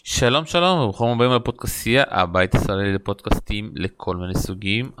שלום שלום וברוכים הבאים לפודקאסטייה, הבית ישראלי לפודקאסטים לכל מיני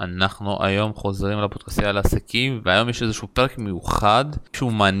סוגים. אנחנו היום חוזרים לפודקאסטייה על עסקים, והיום יש איזשהו פרק מיוחד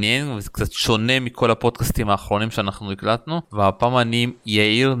שהוא מעניין וזה קצת שונה מכל הפודקאסטים האחרונים שאנחנו הקלטנו. והפעם אני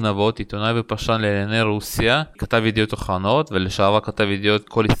יאיר נבות, עיתונאי ופרשן לענייני רוסיה, כתב ידיעות אחרונות ולשעבר כתב ידיעות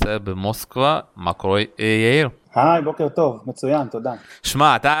כל ישראל במוסקבה. מה קורה יאיר? היי, בוקר טוב, מצוין, תודה.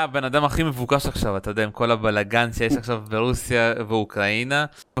 שמע, אתה הבן אדם הכי מבוקש עכשיו, אתה יודע, עם כל הבלגן שיש עכשיו ברוסיה ואוקראינה.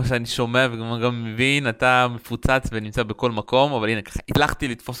 כמו שאני שומע וגם מבין, אתה מפוצץ ונמצא בכל מקום, אבל הנה, ככה, הצלחתי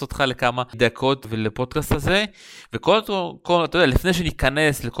לתפוס אותך לכמה דקות ולפודקאסט הזה, וכל, אתה יודע, לפני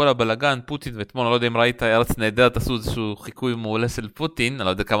שניכנס לכל הבלגן, פוטין, ואתמול, אני לא יודע אם ראית ארץ נהדרת, עשו איזשהו חיקוי מעולה של פוטין, אני לא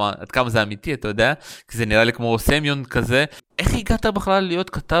יודע עד כמה זה אמיתי, אתה יודע, כי זה נראה לי כמו סמיון כזה. איך הגעת בכלל להיות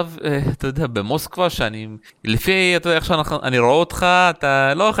כתב, אתה יודע, במוסקבה, שאני, לפי, אתה יודע, איך שאני רואה אותך,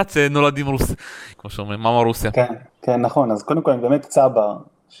 אתה לא אחד שנולד עם רוסיה, כמו שאומרים, מאמה רוסיה. כן, כן, נכון, אז קודם כל אני באמת צבר,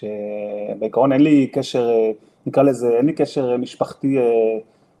 שבעיקרון אין לי קשר, נקרא לזה, אין לי קשר משפחתי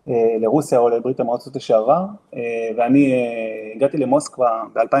לרוסיה או לברית המועצות לשעבר, ואני הגעתי למוסקבה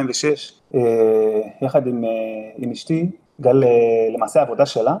ב-2006, יחד עם אשתי, בגלל למעשה העבודה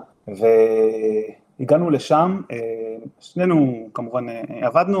שלה, הגענו לשם, שנינו כמובן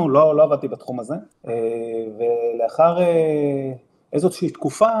עבדנו, לא עבדתי בתחום הזה, ולאחר איזושהי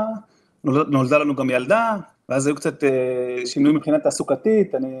תקופה נולדה לנו גם ילדה, ואז היו קצת שינוי מבחינת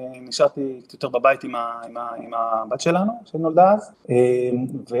תעסוקתית, אני נשארתי קצת יותר בבית עם הבת שלנו, שנולדה אז,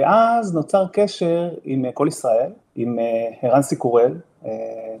 ואז נוצר קשר עם כל ישראל, עם ערן סיקורל,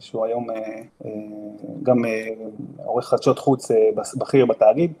 שהוא היום גם עורך חדשות חוץ בכיר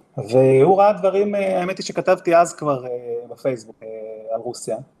בתאגיד, והוא ראה דברים, האמת היא שכתבתי אז כבר בפייסבוק על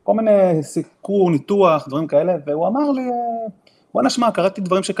רוסיה, כל מיני סיקור, ניתוח, דברים כאלה, והוא אמר לי, בוא נשמע, קראתי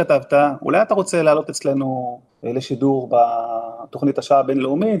דברים שכתבת, אולי אתה רוצה לעלות אצלנו לשידור בתוכנית השעה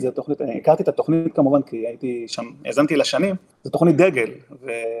הבינלאומית, זה תוכנית, אני הכרתי את התוכנית כמובן, כי הייתי שם, יזמתי לשנים, זו תוכנית דגל,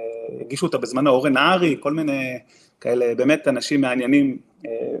 והגישו אותה בזמנו אורן נהרי, כל מיני כאלה באמת אנשים מעניינים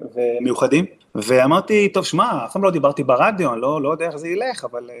ומיוחדים, ואמרתי, טוב, שמע, אף פעם לא דיברתי ברדיו, אני לא יודע איך זה ילך,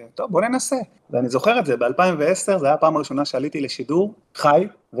 אבל טוב, בוא ננסה. ואני זוכר את זה, ב-2010, זה היה הפעם הראשונה שעליתי לשידור, חי,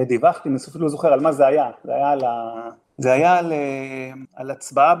 ודיווחתי, אני אפילו לא זוכר על מה זה היה, זה היה על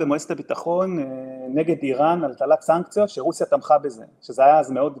הצבעה במועצת הביטחון נגד איראן, על הטלת סנקציות, שרוסיה תמכה בזה, שזה היה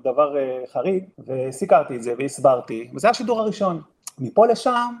אז מאוד דבר חריג, וסיקרתי את זה והסברתי, וזה היה השידור הראשון. מפה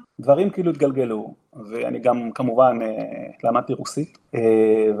לשם דברים כאילו התגלגלו, ואני גם כמובן למדתי רוסית,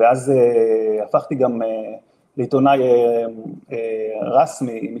 ואז הפכתי גם לעיתונאי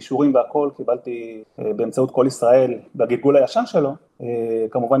רסמי, עם אישורים והכל, קיבלתי באמצעות כל ישראל בגלגול הישן שלו,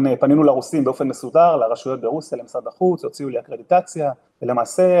 כמובן פנינו לרוסים באופן מסודר, לרשויות ברוסיה, למשרד החוץ, הוציאו לי אקרדיטציה,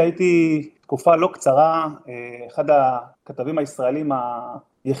 ולמעשה הייתי תקופה לא קצרה, אחד הכתבים הישראלים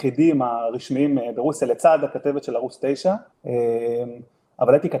היחידים הרשמיים ברוסיה, לצד הכתבת של ערוץ 9,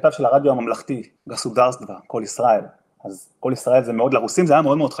 אבל הייתי כתב של הרדיו הממלכתי, גסודרסטווה, כל ישראל. אז כל ישראל זה מאוד, לרוסים זה היה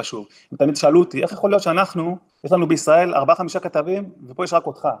מאוד מאוד חשוב. ותמיד שאלו אותי, איך יכול להיות שאנחנו, יש לנו בישראל 4-5 כתבים, ופה יש רק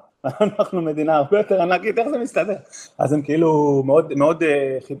אותך. אנחנו מדינה הרבה יותר ענקית, איך זה מסתדר? אז הם כאילו מאוד, מאוד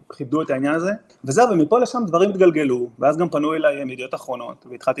חידדו את העניין הזה, וזהו, ומפה לשם דברים התגלגלו, ואז גם פנו אליי ידיעות אחרונות,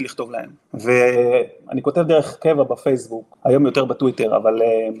 והתחלתי לכתוב להם. ואני כותב דרך קבע בפייסבוק, היום יותר בטוויטר, אבל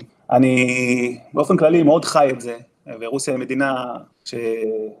אני באופן כללי מאוד חי את זה, ורוסיה היא מדינה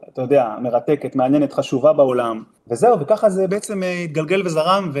שאתה יודע, מרתקת, מעניינת, חשובה בעולם, וזהו, וככה זה בעצם התגלגל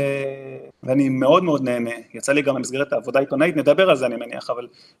וזרם, ואני מאוד מאוד נהנה. יצא לי גם במסגרת העבודה עיתונאית, נדבר על זה אני מניח, אבל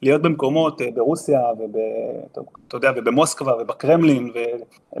להיות במקומות ברוסיה, אתה יודע, ובמוסקבה ובקרמלין,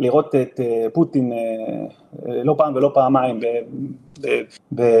 ולראות את פוטין לא פעם ולא פעמיים,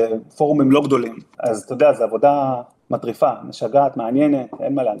 בפורומים לא גדולים. אז אתה יודע, זו עבודה מטריפה, משגעת, מעניינת,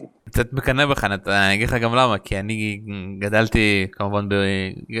 אין מה להגיד. קצת מקנא בך, אני אגיד לך גם למה, כי אני גדלתי כמובן,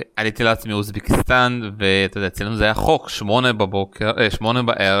 עליתי לעצמי אוזבקיסטן, ואתה יודע, אצלנו זה היה חוק, 8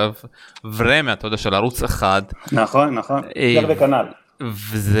 בערב, ורמיה, אתה יודע, של ערוץ אחד. נכון, יותר וכנל.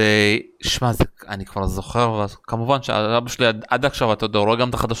 וזה, שמע, אני כבר זוכר, כמובן שאבא שלי עד עכשיו, אתה יודע, הוא רואה גם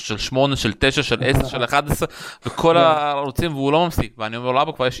את החדשות של 8, של 9, של 10, של 11, וכל הערוצים, והוא לא מפסיק, ואני אומר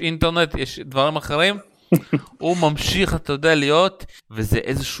לאבא, כבר יש אינטרנט, יש דברים אחרים, הוא ממשיך, אתה יודע, להיות, וזה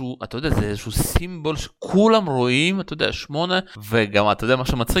איזשהו, אתה יודע, זה איזשהו סימבול שכולם רואים, אתה יודע, 8, וגם, אתה יודע, מה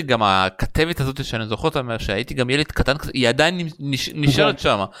שמצחיק, גם הכתבת הזאת שאני זוכר אותה, שהייתי גם ילד קטן כזה, היא עדיין נשארת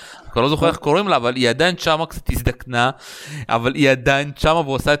שם, כבר לא זוכר איך קוראים לה, אבל היא עדיין שם קצת הזדקנה, אבל היא עדיין שם,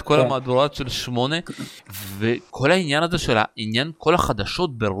 והוא עושה את כל המהדורות של 8, וכל העניין הזה של העניין, כל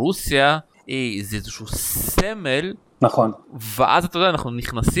החדשות ברוסיה, זה איזשהו סמל, נכון. ואז אתה יודע, אנחנו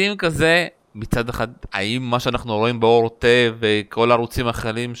נכנסים כזה, מצד אחד, האם מה שאנחנו רואים באורט וכל הערוצים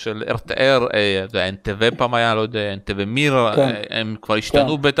האחרים של RTR, NTV פעם היה, לא יודע, NTV מיר, הם כבר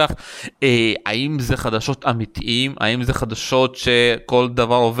השתנו בטח, האם זה חדשות אמיתיים, האם זה חדשות שכל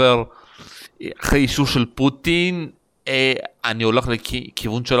דבר עובר אחרי אישור של פוטין, אני הולך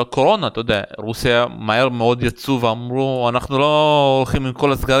לכיוון של הקורונה, אתה יודע, רוסיה מהר מאוד יצאו ואמרו, אנחנו לא הולכים עם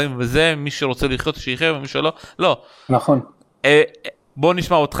כל הסגרים וזה, מי שרוצה לחיות שיחיה ומי שלא, לא. נכון. בוא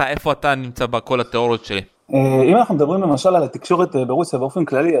נשמע אותך, איפה אתה נמצא בכל התיאוריות שלי? אם אנחנו מדברים למשל על התקשורת ברוסיה באופן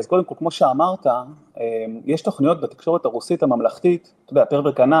כללי, אז קודם כל, כמו שאמרת, יש תוכניות בתקשורת הרוסית הממלכתית, אתה יודע, פר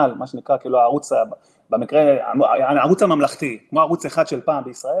וקנל, מה שנקרא, כאילו הערוץ, במקרה, הערוץ הממלכתי, כמו ערוץ אחד של פעם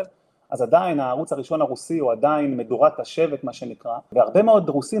בישראל, אז עדיין הערוץ הראשון הרוסי הוא עדיין מדורת השבט, מה שנקרא, והרבה מאוד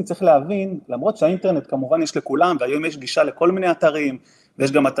רוסים צריך להבין, למרות שהאינטרנט כמובן יש לכולם, והיום יש גישה לכל מיני אתרים,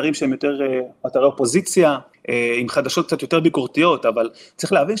 ויש גם אתרים שהם יותר אתרי אופוזיציה, עם חדשות קצת יותר ביקורתיות, אבל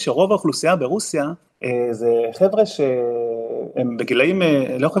צריך להבין שרוב האוכלוסייה ברוסיה, זה חבר'ה שהם בגילאים,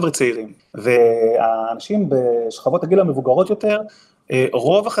 לא חבר'ה צעירים, והאנשים בשכבות הגיל המבוגרות יותר,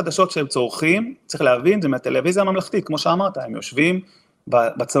 רוב החדשות שהם צורכים, צריך להבין, זה מהטלוויזיה הממלכתית, כמו שאמרת, הם יושבים,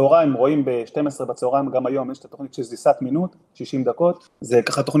 בצהריים, רואים ב-12 בצהריים, גם היום יש את התוכנית של זיסת מינות, 60 דקות, זה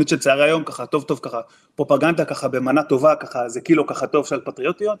ככה תוכנית של צהרי היום, ככה טוב טוב, ככה פרופגנדה, ככה במנה טובה, ככה זה קילו ככה טוב של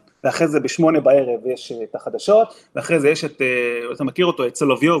פטריוטיות, ואחרי זה ב8 בערב יש את החדשות, ואחרי זה יש את, אתה מכיר אותו, את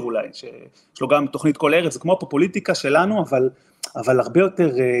סולוביוב אולי, שיש לו גם תוכנית כל ערב, זה כמו הפופוליטיקה שלנו, אבל הרבה יותר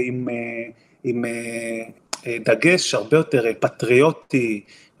עם דגש, הרבה יותר פטריוטי,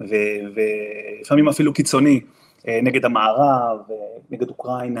 ולפעמים אפילו קיצוני, נגד המערב, נגד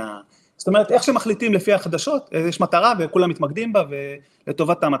אוקראינה, זאת אומרת, איך שמחליטים לפי החדשות, יש מטרה וכולם מתמקדים בה,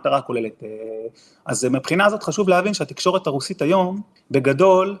 ולטובת המטרה הכוללת. אז מבחינה הזאת חשוב להבין שהתקשורת הרוסית היום,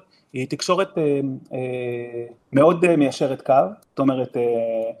 בגדול, היא תקשורת מאוד מיישרת קו, זאת אומרת,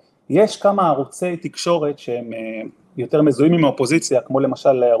 יש כמה ערוצי תקשורת שהם יותר מזוהים עם האופוזיציה, כמו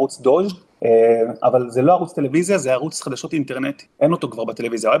למשל ערוץ דוז', אבל זה לא ערוץ טלוויזיה, זה ערוץ חדשות אינטרנטי, אין אותו כבר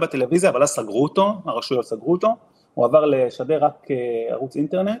בטלוויזיה, הוא היה בטלוויזיה, אבל אז סגרו אותו, הרשויות סגרו אותו, הוא עבר לשדר רק ערוץ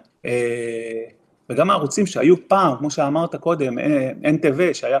אינטרנט, וגם הערוצים שהיו פעם, כמו שאמרת קודם,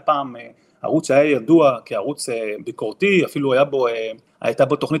 NTV, שהיה פעם ערוץ שהיה ידוע כערוץ ביקורתי, אפילו הייתה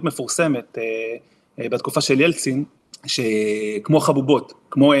בו תוכנית מפורסמת בתקופה של ילצין, שכמו חבובות,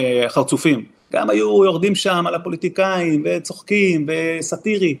 כמו חרצופים, גם היו יורדים שם על הפוליטיקאים וצוחקים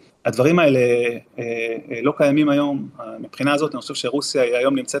וסטירי, הדברים האלה לא קיימים היום, מבחינה הזאת אני חושב שרוסיה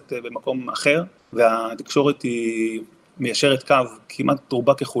היום נמצאת במקום אחר, והתקשורת היא מיישרת קו כמעט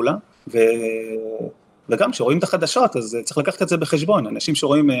רובה ככולה, וגם כשרואים את החדשות, אז צריך לקחת את זה בחשבון, אנשים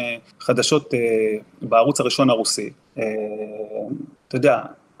שרואים חדשות בערוץ הראשון הרוסי, אתה יודע,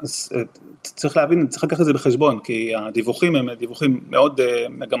 אז צריך להבין, צריך לקחת את זה בחשבון, כי הדיווחים הם דיווחים מאוד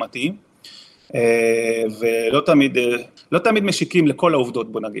מגמתיים, ולא תמיד משיקים לכל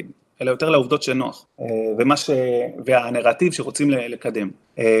העובדות, בוא נגיד, אלא יותר לעובדות שנוח, והנרטיב שרוצים לקדם.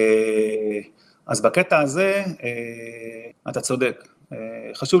 אז בקטע הזה, אתה צודק.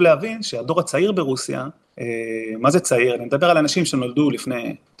 חשוב להבין שהדור הצעיר ברוסיה, מה זה צעיר? אני מדבר על אנשים שנולדו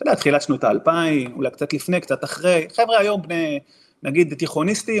לפני, אתה יודע, תחילת שנות ה-2000, אולי קצת לפני, קצת אחרי, חבר'ה היום בני, נגיד,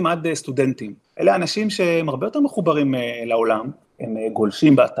 תיכוניסטים עד סטודנטים. אלה אנשים שהם הרבה יותר מחוברים לעולם, הם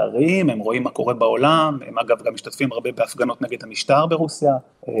גולשים באתרים, הם רואים מה קורה בעולם, הם אגב גם משתתפים הרבה בהפגנות נגד המשטר ברוסיה,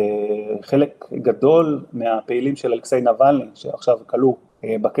 חלק גדול מהפעילים של אלכסיי נבלני, שעכשיו כלוא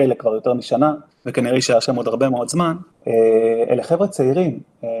בכלא כבר יותר משנה, וכנראה שהיה שם עוד הרבה מאוד זמן, אלה חבר'ה צעירים,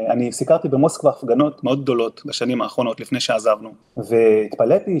 אני סיקרתי במוסקבה הפגנות מאוד גדולות בשנים האחרונות לפני שעזבנו,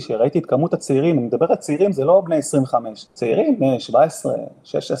 והתפלאתי שראיתי את כמות הצעירים, אני מדבר על צעירים, זה לא בני 25, צעירים בני 17,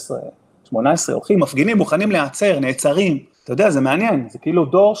 16, 18, הולכים, מפגינים, מוכנים להיעצר, נעצרים, אתה יודע, זה מעניין, זה כאילו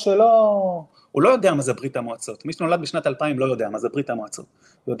דור שלא, הוא לא יודע מה זה ברית המועצות, מי שנולד בשנת 2000 לא יודע מה זה ברית המועצות,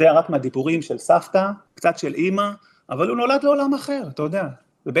 הוא יודע רק מהדיבורים של סבתא, קצת של אמא, אבל הוא נולד לעולם אחר, אתה יודע,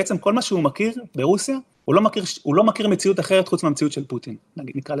 ובעצם כל מה שהוא מכיר ברוסיה, הוא לא מכיר מציאות אחרת חוץ מהמציאות של פוטין,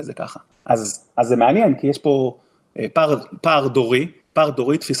 נקרא לזה ככה. אז זה מעניין, כי יש פה פער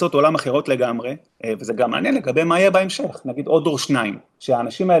דורי, תפיסות עולם אחרות לגמרי, וזה גם מעניין לגבי מה יהיה בהמשך, נגיד עוד דור שניים,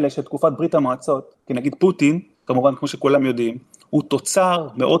 שהאנשים האלה שתקופת ברית המועצות, כי נגיד פוטין, כמובן כמו שכולם יודעים, הוא תוצר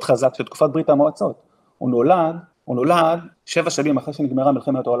מאוד חזק של תקופת ברית המועצות, הוא נולד 7 שנים אחרי שנגמרה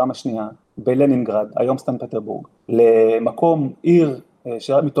מלחמת העולם השנייה, בלנינגרד, היום סטן פטרבורג, למקום עיר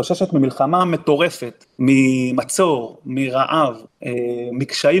שמתאוששת ממלחמה מטורפת, ממצור, מרעב,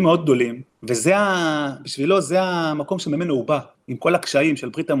 מקשיים מאוד גדולים, בשבילו זה המקום שממנו הוא בא, עם כל הקשיים של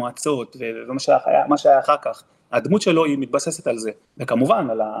ברית המועצות, ומה שהיה אחר כך, הדמות שלו היא מתבססת על זה, וכמובן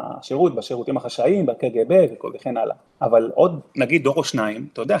על השירות, בשירותים החשאיים, בקג"ב וכן הלאה, אבל עוד נגיד דור או שניים,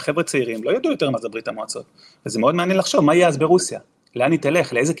 אתה יודע, חבר'ה צעירים לא ידעו יותר מה זה ברית המועצות, וזה מאוד מעניין לחשוב מה יהיה אז ברוסיה, לאן היא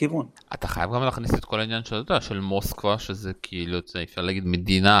תלך, לאיזה כיוון. אתה חייב גם להכניס את כל העניין של מוסקבה, שזה כאילו, אפשר להגיד,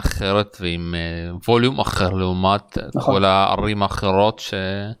 מדינה אחרת ועם ווליום אחר לעומת כל הערים האחרות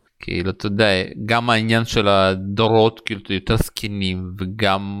כאילו, אתה יודע, גם העניין של הדורות, כאילו, יותר סקינים,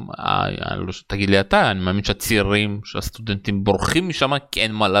 וגם, תגיד לי אתה, אני מאמין שהצעירים, שהסטודנטים בורחים משם, כי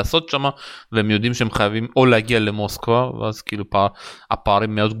אין מה לעשות שם, והם יודעים שהם חייבים או להגיע למוסקבה, ואז כאילו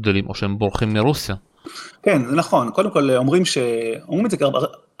הפערים מאוד גדולים, או שהם בורחים מרוסיה. כן, זה נכון. קודם כל, אומרים את זה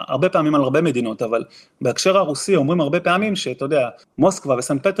הרבה פעמים על הרבה מדינות, אבל בהקשר הרוסי אומרים הרבה פעמים שאתה יודע, מוסקבה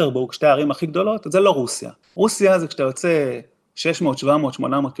וסנט פטרבורג, שתי הערים הכי גדולות, זה לא רוסיה. רוסיה זה כשאתה יוצא 600, 700,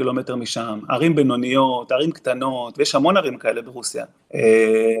 800 קילומטר משם, ערים בינוניות, ערים קטנות, ויש המון ערים כאלה ברוסיה.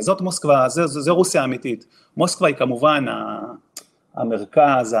 זאת מוסקבה, זה רוסיה האמיתית. מוסקבה היא כמובן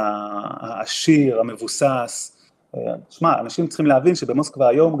המרכז, העשיר, המבוסס. שמע, אנשים צריכים להבין שבמוסקבה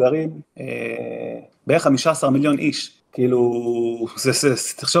היום גרים בערך 15 מיליון איש. כאילו,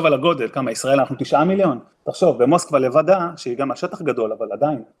 תחשוב על הגודל, כמה ישראל אנחנו 9 מיליון. תחשוב, במוסקבה לבדה, שהיא גם השטח גדול, אבל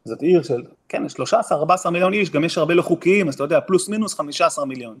עדיין, זאת עיר של, כן, 13-14 מיליון איש, גם יש הרבה לא חוקיים, אז אתה יודע, פלוס מינוס 15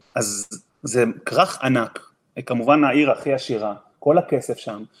 מיליון. אז זה כרך ענק, כמובן העיר הכי עשירה, כל הכסף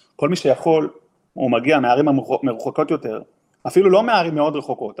שם, כל מי שיכול, הוא מגיע מהערים המרוחקות יותר, אפילו לא מהערים מאוד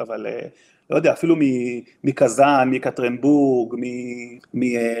רחוקות, אבל לא יודע, אפילו מקזן, מקטרנבורג,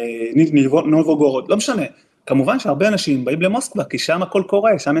 מנובוגורוד, לא משנה. כמובן שהרבה אנשים באים למוסקבה, כי שם הכל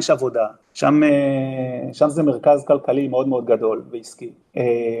קורה, שם יש עבודה, שם זה מרכז כלכלי מאוד מאוד גדול ועסקי. אבל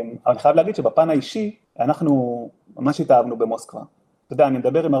אני חייב להגיד שבפן האישי, אנחנו ממש התאהבנו במוסקבה. אתה יודע, אני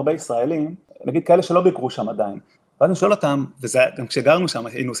מדבר עם הרבה ישראלים, נגיד כאלה שלא ביקרו שם עדיין, ואז אני שואל אותם, וזה גם כשגרנו שם,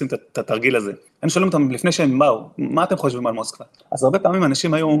 היינו עושים את התרגיל הזה, אני שואל אותם לפני שהם באו, מה אתם חושבים על מוסקבה? אז הרבה פעמים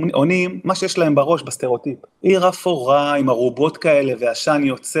אנשים היו עונים, מה שיש להם בראש בסטריאוטיפ, עיר אפורה עם ארובות כאלה, ועשן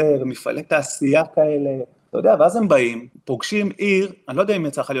יוצא, ומפעלי תעשייה כאלה, אתה יודע, ואז הם באים, פוגשים עיר, אני לא יודע אם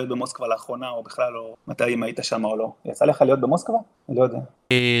יצא לך להיות במוסקבה לאחרונה, או בכלל לא, מתי אם היית שם או לא. יצא לך להיות במוסקבה? אני לא יודע.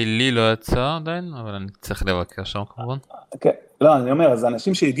 לי לא יצא עדיין, אבל אני צריך לבקר שם כמובן. כן, לא, אני אומר, אז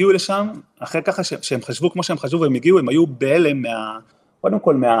האנשים שהגיעו לשם, אחרי ככה שהם חשבו כמו שהם חשבו, והם הגיעו, הם היו בהלם קודם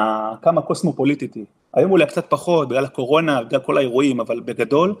כל כמה קוסמופוליטית. היום אולי קצת פחות, בגלל הקורונה, בגלל כל האירועים, אבל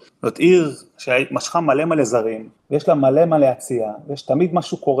בגדול, זאת עיר שמשכה מלא זרים, ויש לה מלא להציע, ויש תמיד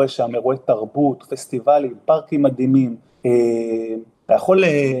משהו קורה שם, אירועי תרבות, פסטיבלים, פארקים מדהימים, אתה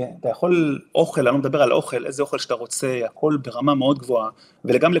יכול אוכל, אני לא מדבר על אוכל, איזה אוכל שאתה רוצה, הכל ברמה מאוד גבוהה,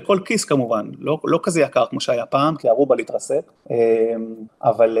 וגם לכל כיס כמובן, לא כזה יקר כמו שהיה פעם, כי ערובה להתרסק,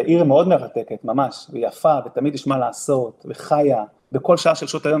 אבל עיר מאוד מרתקת, ממש, ויפה, ותמיד יש מה לעשות, וחיה, בכל שעה של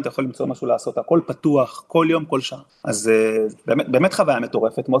שעות היום אתה יכול למצוא משהו לעשות, הכל פתוח, כל יום, כל שעה. אז באמת חוויה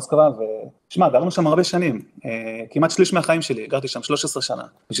מטורפת, מוסקבה, ושמע, גרנו שם הרבה שנים, כמעט שליש מהחיים שלי, גרתי שם 13 שנה.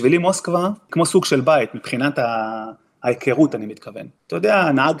 בשבילי מוסקבה, כמו סוג של בית, מבחינת ההיכרות אני מתכוון. אתה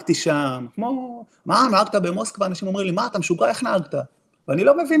יודע, נהגתי שם, מה נהגת במוסקבה? אנשים אומרים לי, מה אתה משוגע, איך נהגת? ואני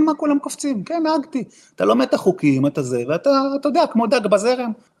לא מבין מה כולם קופצים, כן, נהגתי, אתה לא מת החוקים, אתה זה, ואתה יודע, כמו דג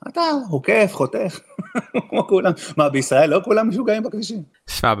בזרם, אתה עוקף, חותך, כמו כולם, מה, בישראל לא כולם משוגעים בכבישים?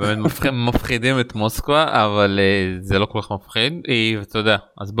 שמע, באמת מפחידים את מוסקבה, אבל זה לא כל כך מפחיד, ואתה יודע,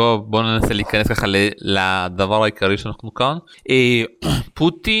 אז בוא ננסה להיכנס ככה לדבר העיקרי שאנחנו כאן.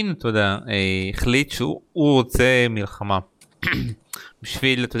 פוטין, אתה יודע, החליט שהוא רוצה מלחמה,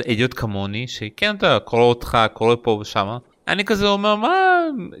 בשביל, אתה יודע, אידיוט כמוני, שכן, אתה קורא אותך, קורא פה ושמה, אני כזה אומר, מה,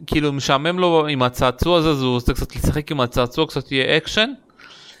 כאילו משעמם לו עם הצעצוע הזה, אז הוא רוצה קצת לשחק עם הצעצוע, קצת יהיה אקשן,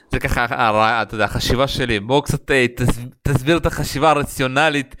 זה ככה, אתה יודע, החשיבה שלי, בואו קצת תסביר את החשיבה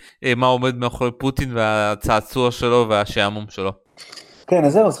הרציונלית, מה עומד מאחורי פוטין והצעצוע שלו והשעמום שלו. כן,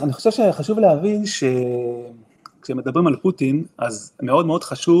 אז זהו, אני חושב שחשוב להבין כשמדברים על פוטין, אז מאוד מאוד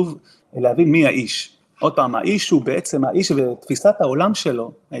חשוב להבין מי האיש. עוד פעם, האיש הוא בעצם, האיש ותפיסת העולם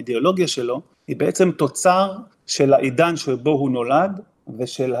שלו, האידיאולוגיה שלו, היא בעצם תוצר של העידן שבו הוא נולד,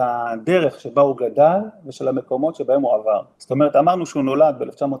 ושל הדרך שבה הוא גדל, ושל המקומות שבהם הוא עבר. זאת אומרת, אמרנו שהוא נולד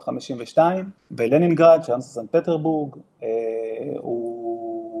ב-1952, בלנינגרד, שם זה סנט פטרבורג,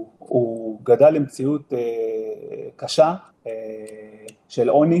 הוא גדל למציאות קשה, של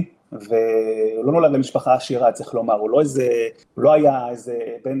עוני, והוא לא נולד למשפחה עשירה, צריך לומר, הוא לא היה איזה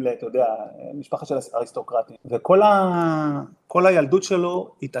בן, אתה יודע, משפחה של אריסטוקרטים, וכל הילדות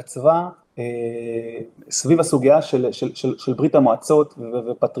שלו התעצבה סביב הסוגיה של ברית המועצות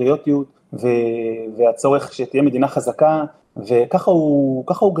ופטריוטיות, והצורך שתהיה מדינה חזקה, וככה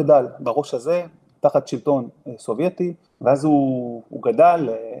הוא גדל בראש הזה, תחת שלטון סובייטי, ואז הוא גדל,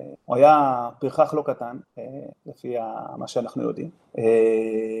 הוא היה פרחח לא קטן, לפי מה שאנחנו יודעים.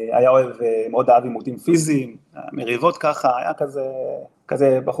 היה אוהב, מאוד אהב עימותים פיזיים, מריבות ככה, היה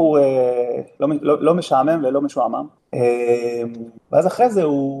כזה בחור לא משעמם ולא משועמם. ואז אחרי זה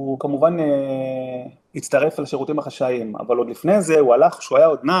הוא כמובן הצטרף לשירותים החשאיים, אבל עוד לפני זה הוא הלך, כשהוא היה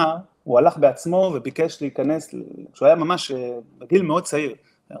עוד נער, הוא הלך בעצמו וביקש להיכנס, כשהוא היה ממש בגיל מאוד צעיר,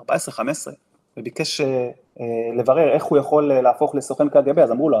 14-15, וביקש לברר איך הוא יכול להפוך לסוכן KGB,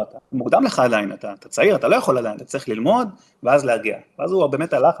 אז אמרו לו, אתה מוקדם לך עדיין, אתה צעיר, אתה לא יכול עדיין, אתה צריך ללמוד ואז להגיע. ואז הוא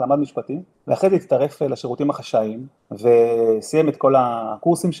באמת הלך, למד משפטים, ואחרי זה הצטרף לשירותים החשאיים, וסיים את כל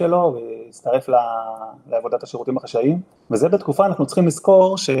הקורסים שלו, והצטרף לעבודת השירותים החשאיים, וזה בתקופה אנחנו צריכים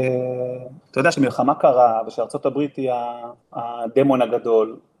לזכור אתה יודע שמלחמה קרה, ושארצות הברית היא הדמון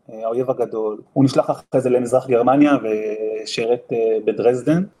הגדול, האויב הגדול, הוא נשלח אחרי זה למזרח גרמניה ושרת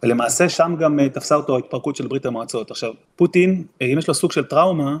בדרזדן, ולמעשה שם גם תפסה אותו ההתפרקות של ברית המועצות. עכשיו, פוטין, אם יש לו סוג של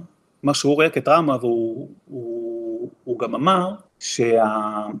טראומה, מה שהוא רואה כטראומה, והוא גם אמר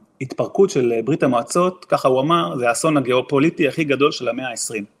שההתפרקות של ברית המועצות, ככה הוא אמר, זה האסון הגיאופוליטי הכי גדול של המאה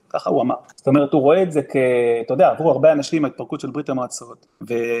ה-20. ככה הוא אמר. זאת אומרת, הוא רואה את זה אתה יודע, עברו הרבה אנשים ההתפרקות של ברית המועצות,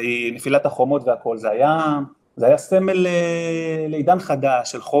 ונפילת החומות והכל, זה היה סמל לעידן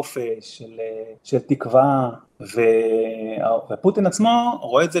חדש, של חופש, של תקווה, ופוטין עצמו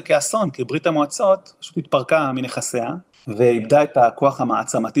רואה את זה כאסון, כי ברית המועצות פשוט התפרקה מנכסיה, ואיבדה את הכוח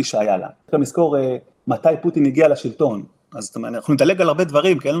המעצמתי שהיה לה. צריך לזכור מתי פוטין הגיע לשלטון, אז זאת אומרת, אנחנו נדלג על הרבה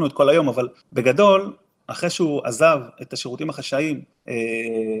דברים, כי אין לנו את כל היום, אבל בגדול, אחרי שהוא עזב את השירותים החשאיים,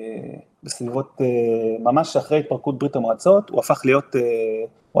 בסביבות, ממש אחרי התפרקות ברית המועצות, הוא הפך להיות,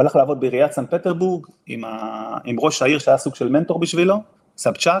 הוא הלך לעבוד בעיריית סן פטרבורג, עם ראש העיר שהיה סוג של מנטור בשבילו,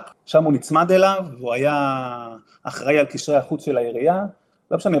 סבצ'ק, שם הוא נצמד אליו, והוא היה אחראי על קשרי החוץ של העירייה,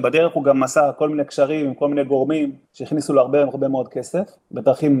 לא משנה, בדרך הוא גם עשה כל מיני קשרים עם כל מיני גורמים, שהכניסו לו הרבה מאוד כסף,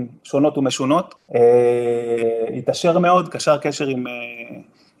 בדרכים שונות ומשונות, התעשר מאוד, קשר קשר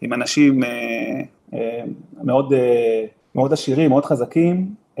עם אנשים מאוד עשירים, מאוד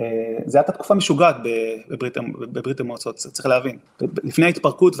חזקים, זה הייתה תקופה משוגעת בברית המועצות, צריך להבין. לפני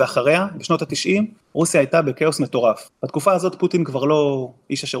ההתפרקות ואחריה, בשנות ה-90, רוסיה הייתה בכאוס מטורף. בתקופה הזאת פוטין כבר לא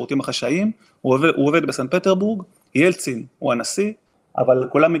איש השירותים החשאיים, הוא עובד בסן פטרבורג, ילצין הוא הנשיא, אבל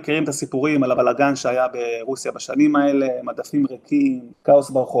כולם מכירים את הסיפורים על הבלגן שהיה ברוסיה בשנים האלה, מדפים ריקים, כאוס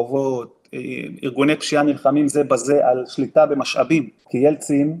ברחובות, ארגוני פשיעה נלחמים זה בזה על שליטה במשאבים, כי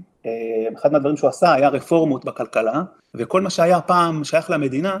ילצין, אחד מהדברים שהוא עשה היה רפורמות בכלכלה, וכל מה שהיה פעם שייך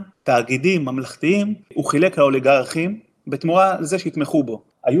למדינה, תאגידים ממלכתיים, הוא חילק לאוליגרכים, בתמורה לזה שהתמכו בו.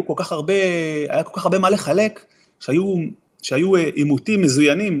 היה כל כך הרבה מה לחלק, שהיו עימותים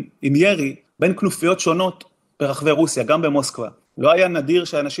מזוינים עם ירי, בין כנופיות שונות ברחבי רוסיה, גם במוסקבה. לא היה נדיר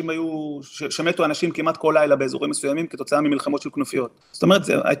שמתו אנשים כמעט כל לילה באזורים מסוימים, כתוצאה ממלחמות של כנופיות. זאת אומרת,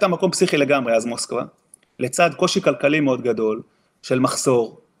 זה הייתה מקום פסיכי לגמרי אז מוסקבה, לצד קושי כלכלי מאוד גדול, של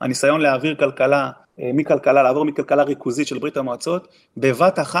מחסור, הניסיון להעביר לעבור מכלכלה ריכוזית של ברית המועצות,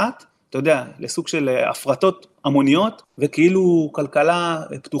 בבת אחת, אתה יודע, לסוג של הפרטות המוניות, וכאילו כלכלה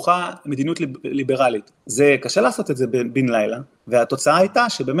פתוחה, מדיניות ליברלית. זה קשה לעשות את זה בן לילה, והתוצאה הייתה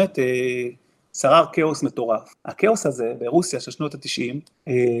שבאמת שרר כאוס מטורף. הכאוס הזה ברוסיה של שנות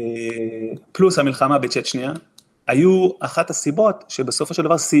ה-90, פלוס המלחמה בצ'צ'ניה, היו אחת הסיבות שבסופו של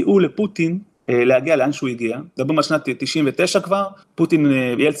דבר סייעו לפוטין להגיע לאן שהוא הגיע. זה בשנת 99 כבר,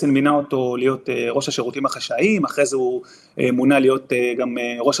 ילצין מינה אותו להיות ראש השירותים החשאיים, אחרי זה הוא מונה להיות גם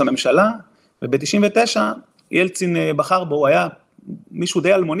ראש הממשלה, וב-99 ילצין בחר בו, הוא היה מישהו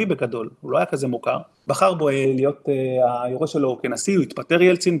די אלמוני בגדול, הוא לא היה כזה מוכר, בחר בו להיות היורש שלו כנשיא, הוא התפטר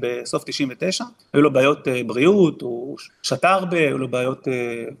ילצין בסוף 99, היו לו בעיות בריאות, הוא שתה הרבה, היו לו בעיות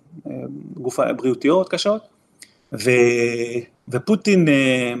בריאותיות קשות, ופוטין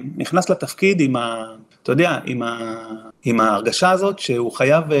נכנס לתפקיד אתה יודע, עם ההרגשה הזאת שהוא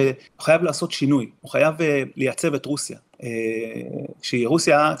חייב לעשות שינוי, הוא חייב לייצב את רוסיה.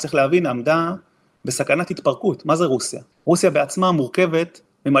 שרוסיה, צריך להבין, עמדה בסכנת התפרקות. מה זה רוסיה? רוסיה בעצמה מורכבת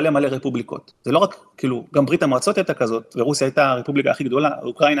מלא רפובליקות. זה לא רק, כאילו, גם ברית המועצות הייתה כזאת, ורוסיה הייתה הרפובליקה הכי גדולה,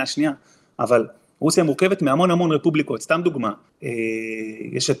 אוקראינה השנייה, אבל רוסיה מורכבת מהמון רפובליקות. סתם דוגמה,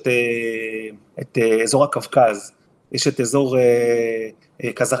 יש את אזור הקווקז, יש את אזור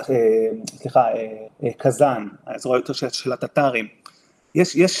קזן, האזור היותר של הטטרים.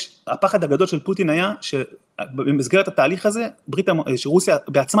 הפחד הגדול של פוטין היה שבמסגרת התהליך הזה, שרוסיה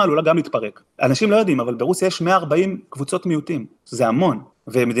בעצמה עלולה גם להתפרק. אנשים לא יודעים, אבל ברוסיה יש 140 קבוצות מיעוטים, זה המון,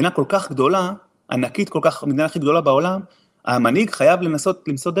 ומדינה כל כך גדולה, ענקית כל כך, המדינה הכי גדולה בעולם, המנהיג חייב לנסות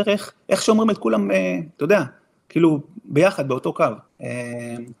למצוא דרך, איך שאומרים את כולם, אתה יודע, כאילו ביחד באותו קו.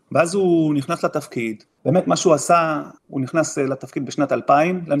 ואז הוא נכנס לתפקיד, באמת מה שהוא עשה, הוא נכנס לתפקיד בשנת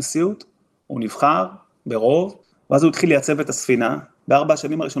 2000 לנשיאות, הוא נבחר ברוב, ואז הוא התחיל לייצב את הספינה, ב4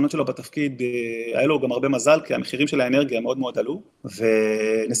 השנים הראשונות שלו בתפקיד היה לו גם הרבה מזל, כי המחירים של האנרגיה מאוד מאוד עלו,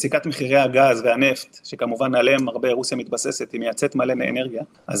 ונסיקת מחירי הגז והנפט, שכמובן עליהם הרבה רוסיה מתבססת, היא מייצאת מלא מאנרגיה,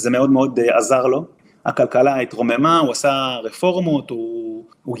 אז זה מאוד מאוד עזר לו, הכלכלה התרוממה, הוא עשה רפורמות,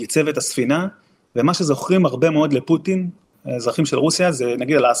 הוא ייצב את הספינה, ומה שזוכרים הרבה מאוד לפוטין, האזרחים של רוסיה, זה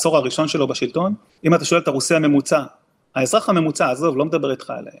נגיד על העשור הראשון שלו בשלטון, אם אתה שואל את הרוסי הממוצע, האזרח הממוצע, עזוב, לא מדבר איתך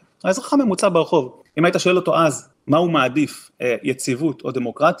עליהם, האזרח הממוצע ברחוב, אם היית שואל אותו אז, מה הוא מעדיף, יציבות או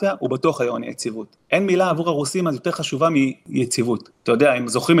דמוקרטיה, הוא בטוח היום יציבות. אין מילה עבור הרוסים אז יותר חשובה מיציבות. אתה יודע, אם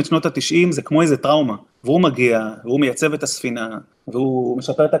זוכרים את שנות ה-90, זה כמו איזה טראומה, והוא מגיע, והוא מייצב את הספינה, והוא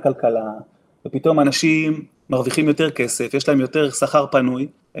משפר את הכלכלה, ופתאום אנשים מרוויחים יותר כסף, יש להם יותר שכר פנוי,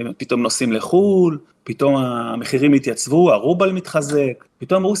 הם פתאום נוסעים לחול, פתאום המחירים התייצבו, הרובל מתחזק,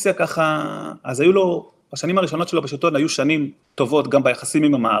 פתאום רוסיה ככה, אז היו לו, בשנים הראשונות שלו בשלטון היו שנים טובות גם ביחסים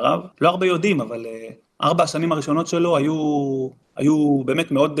עם המערב, לא הרבה יודעים, אבל 4 השנים הראשונות שלו היו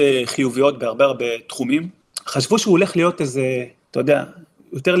באמת מאוד חיוביות בהרבה תחומים, חשבו שהוא הולך להיות איזה, אתה יודע,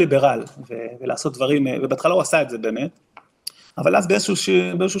 יותר ליברל, ולעשות דברים, ובהתחלה הוא עשה את זה באמת, אבל אז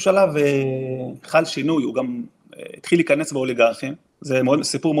באיזשהו שלב חל שינוי, הוא גם התחיל להיכנס באוליגרכים, זה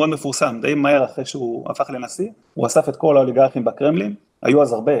סיפור מאוד מפורסם, די מהר אחרי שהוא הפך לנשיא, הוא אסף את כל האוליגרכים בקרמלין, היו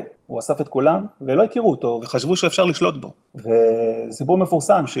אז הרבה, הוא אסף את כולם, ולא הכירו אותו, וחשבו שאפשר לשלוט בו, וסיפור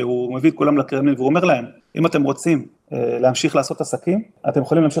מפורסם, שהוא מביא את כולם לקרמלין, והוא אומר להם, אם אתם רוצים להמשיך לעשות עסקים, אתם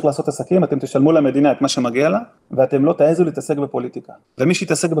יכולים להמשיך לעשות עסקים, אתם תשלמו למדינה את מה שמגיע לה, ואתם לא תעזו להתעסק בפוליטיקה, ומי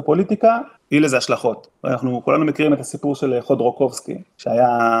שיתעסק בפוליטיקה, יהיה לזה השלכות, אנחנו כולנו מכירים את הסיפור של חודרוקובסקי, שהיה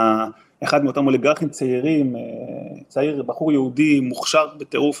אחד מאותם אוליגרכים צעירים, צעיר, בחור יהודי, מוכשר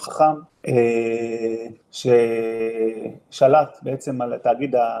בטירוף חכם, ששלט בעצם על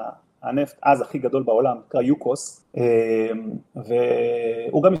תאגיד הנפט אז הכי גדול בעולם, נקרא יוקוס,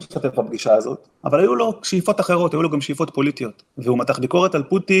 והוא גם השתתף בפגישה הזאת, אבל היו לו שאיפות אחרות, היו לו גם שאיפות פוליטיות, והוא מתח ביקורת על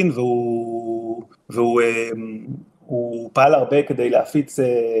פוטין, והוא פעל הרבה כדי להפיץ,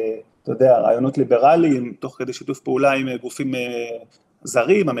 אתה יודע, רעיונות ליברליים, תוך כדי שיתוף פעולה עם גופים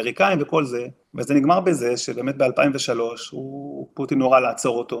זרים, אמריקאים וכל זה, וזה נגמר בזה שבאמת ב-2003 פוטין נורא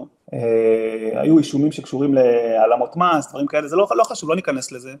לעצור אותו, היו אישומים שקשורים להעלמות מס, דברים כאלה, זה לא חשוב, לא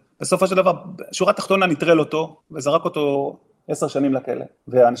ניכנס לזה, בסופו של דבר, שורה תחתונה נטרל אותו, וזרק אותו 10 שנים לכלא,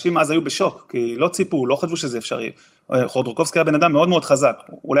 ואנשים אז היו בשוק, כי לא ציפו, לא חשבו שזה אפשרי, חודרוקובסקי היה בן אדם מאוד מאוד חזק,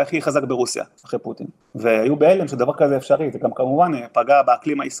 אולי הכי חזק ברוסיה, אחרי פוטין, והיו בהלם שדבר כזה אפשרי, זה גם כמובן פגע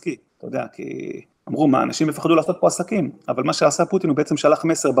באקלים העסקי, אתה יודע, כי אמרו מה, אנשים יפחדו לעשות פה עסקים, אבל מה שעשה פוטין הוא בעצם שלח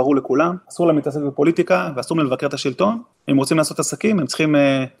מסר ברור לכולם, אסור להם להתעסק בפוליטיקה, ואסור להם לבקר את השלטון, אם רוצים לעשות עסקים, הם צריכים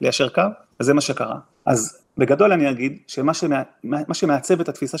ליישר קו, וזה מה שקרה. אז בגדול אני אגיד, שמה שמעצב את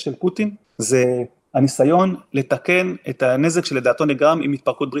התפיסה של פוטין, זה הניסיון לתקן את הנזק שלדעתו נגרם עם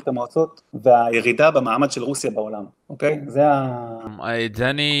התפרקות ברית המועצות, והירידה במעמד של רוסיה בעולם, אוקיי? את זה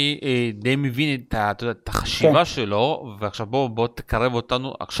אני די מבין את החשיבה שלו, ועכשיו בוא תקרב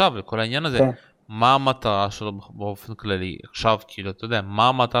אותנו עכשיו לכל העניין הזה. מה המטרה שלו באופן כללי, עכשיו כאילו, אתה יודע, מה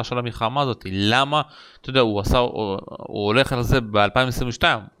המטרה של המלחמה הזאת, למה, אתה יודע, הוא הולך על זה ב-2022,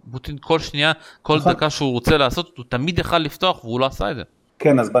 פוטין כל שנייה, כל דקה שהוא רוצה לעשות, הוא תמיד יכל לפתוח, והוא לא עשה את זה.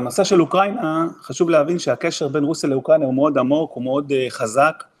 כן, אז בנושא של אוקראינה, חשוב להבין שהקשר בין רוסיה לאוקראינה הוא מאוד עמוק, הוא מאוד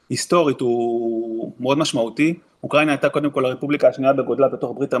חזק, היסטורית הוא מאוד משמעותי, אוקראינה הייתה קודם כל הרפובליקה השנייה בגודלה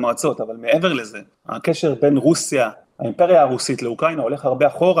בתוך ברית המועצות, אבל מעבר לזה, הקשר בין רוסיה, האימפריה הרוסית לאוקראינה הולך הרבה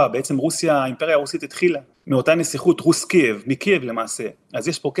אחורה, בעצם רוסיה, האימפריה הרוסית התחילה מאותה נסיכות רוס קייב, מקייב למעשה, אז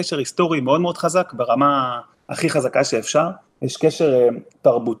יש פה קשר היסטורי מאוד מאוד חזק, ברמה הכי חזקה שאפשר, יש קשר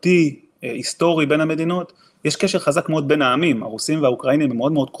תרבותי, היסטורי בין המדינות, יש קשר חזק מאוד בין העמים, הרוסים והאוקראינים הם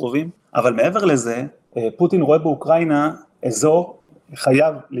מאוד מאוד קרובים, אבל מעבר לזה, פוטין רואה באוקראינה אזור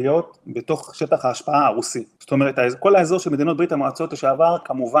חייב להיות בתוך שטח ההשפעה הרוסי. זאת אומרת, כל האזור של מדינות ברית המועצות לשעבר,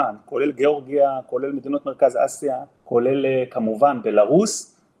 כמובן, כולל גיאורגיה, כולל מדינות מרכז אסיה, כולל כמובן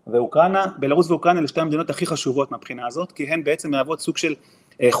בלרוס ואוקראינה, בלרוס ואוקראינה לשתי המדינות הכי חשובות מהבחינה הזאת, כי הן בעצם מהוות סוג של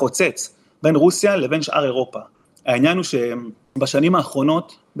חוצץ בין רוסיה לבין שאר אירופה. העניין הוא שבשנים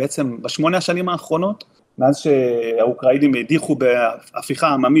האחרונות, בעצם ב8 השנים האחרונות, מאז שהאוקראינים הדיחו בהפיכה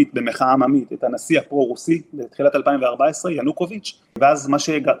עממית, במחאה עממית, את הנשיא הפרו-רוסי בתחילת 2014, ינוקוביץ', ואז מה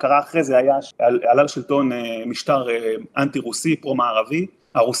שקרה אחרי זה היה עלה לשלטון משטר אנטי-רוסי, פרו-מערבי,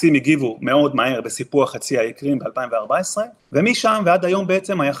 הרוסים הגיבו מאוד מהר בסיפוח חצי האי קרים ב-2014, ומשם ועד היום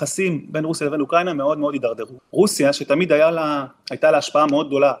בעצם היחסים בין רוסיה לבין אוקראינה מאוד מאוד הידרדרו. רוסיה שתמיד הייתה לה השפעה מאוד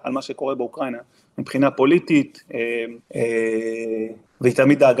גדולה על מה שקורה באוקראינה, מבחינה פוליטית, והיא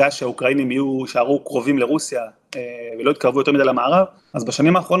תמיד דאגה שהאוקראינים יישארו קרובים לרוסיה, ולא התקרבו יותר מדי למערב, אז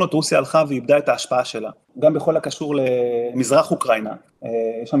בשנים האחרונות רוסיה הלכה ואיבדה את ההשפעה שלה, גם בכל הקשור למזרח אוקראינה,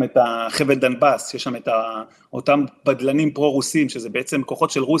 יש שם את החבל דנבאס, יש שם את אותם בדלנים פרו-רוסים, שזה בעצם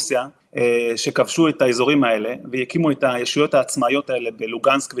כוחות של רוסיה, שכבשו את האזורים האלה, והקימו את הישויות העצמאיות האלה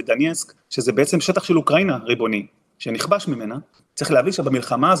בלוגנסק ודנייסק, שזה בעצם שטח של אוקראינה ריבוני, שנכבש ממנה. צריך להבין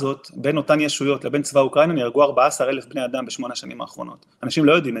שבמלחמה הזאת, בין אותן ישויות לבין צבא אוקראינה, נהרגו 14,000 בני אדם ב8 השנים האחרונות. אנשים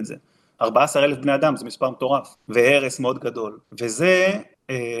לא יודעים את זה. 14,000 בני אדם, זה מספר מטורף, והרס מאוד גדול. וזה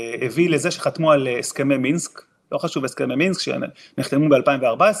הביא לזה שחתמו על הסכמי מינסק, לא חשוב הסכמי מינסק, שנחתמו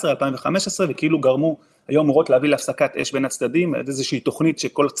ב-2014, 2015, וכאילו גרמו, היום אמורות להביא להפסקת אש בין הצדדים, איזושהי תוכנית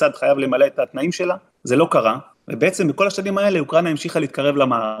שכל צד חייב למלא את התנאים שלה, זה לא קרה, ובעצם בכל השנים האלה, אוקראינה המשיכה להתקרב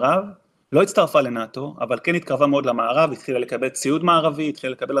למערב, לא הצטרפה לנאטו, אבל כן התקרבה מאוד למערב, התחילה לקבל ציוד מערבי,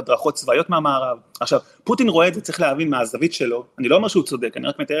 התחילה לקבל הדרכות צבאיות מהמערב. עכשיו, פוטין רואה את זה, צריך להבין מהזווית שלו, אני לא אומר שהוא צודק, אני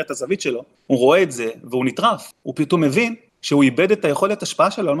רק מתאר את הזווית שלו, הוא רואה את זה והוא נטרף, הוא פתאום מבין שהוא איבד את היכולת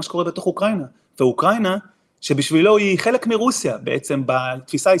השפעה שלו על מה שקורה בתוך אוקראינה, ואוקראינה, שבשבילו היא חלק מרוסיה, בעצם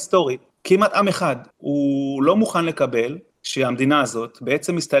בתפיסה ההיסטורית, כמעט עם אחד, הוא לא מוכן לקבל שהמדינה הזאת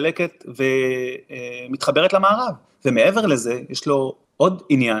בעצם מסתלקת ומתחברת למערב, ומעבר לזה יש לו עוד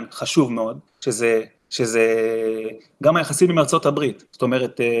עניין חשוב מאוד, שזה גם היחסים עם ארצות הברית, זאת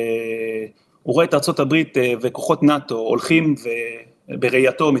אומרת, הוא רואה את ארצות הברית וכוחות נאטו הולכים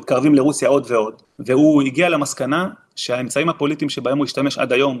ובראייתו מתקרבים לרוסיה עוד ועוד, והוא הגיע למסקנה שהאמצעים הפוליטיים שבהם הוא השתמש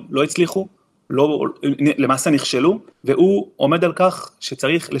עד היום לא הצליחו, למעשה נכשלו, והוא עומד על כך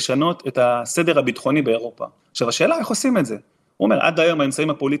שצריך לשנות את הסדר הביטחוני באירופה. עכשיו השאלה איך עושים את זה? הוא אומר, עד היום האמצעים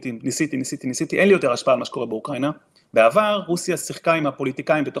הפוליטיים, ניסיתי, אין לי יותר השפעה על מה שקורה באוקראינה, בעבר רוסיה שיחקה עם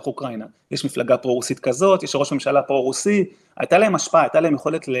הפוליטיקאים בתוך אוקראינה, יש מפלגה פרו-רוסית כזאת, יש ראש ממשלה פרו-רוסי, הייתה להם השפעה, הייתה להם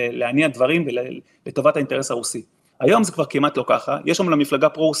יכולת להניע דברים לטובת האינטרס הרוסי. היום זה כבר כמעט לא ככה, יש שם למפלגה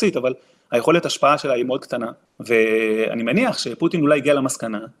פרו-רוסית, אבל היכולת השפעה שלה היא מאוד קטנה, ואני מניח שפוטין אולי הגיע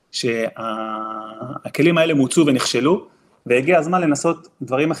למסקנה, שהכלים האלה מוצאו ונכשלו, והגיע הזמן לנסות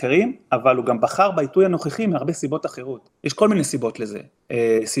דברים אחרים, אבל הוא גם בחר בעיתוי הנוכחי מהרבה סיבות אחרות. יש כל מיני סיבות לזה.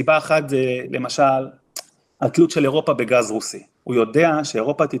 סיבה אחת זה למשל, התלות של אירופה בגז רוסי. הוא יודע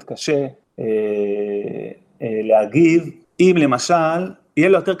שאירופה תתקשה להגיב, אם למשל, יהיה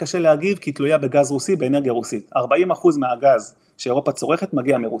לו יותר קשה להגיב כי תלויה בגז רוסי, באנרגיה רוסית. 40% מהגז שאירופה צורכת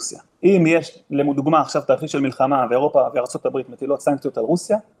מגיע מרוסיה. אם יש, לדוגמה, עכשיו תרחיש של מלחמה, ואירופה וארצות הברית מטילות סנקציות על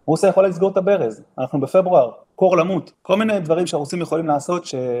רוסיה, רוסיה יכולה לסגור את הברז. אנחנו בפברואר, קור למות. כל מיני דברים שהרוסים יכולים לעשות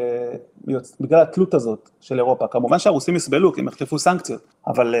בגלל התלות הזאת של אירופה. כמובן שהרוסים יסבלו, כי הם יחטפו סנקציות,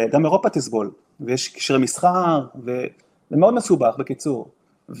 אבל גם אירופה תסבול, ויש קשרי מסחר, וזה מאוד מסובך בקיצור.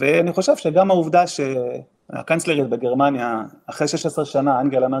 ואני חושב שגם העובדה שהקנצלרית בגרמניה, אחרי 16 שנה,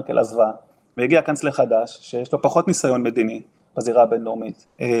 אנגלה מרקל עזבה, והגיע קנצלר חדש, שיש לו פחות ניסיון מדיני, בזירה הבינלאומית,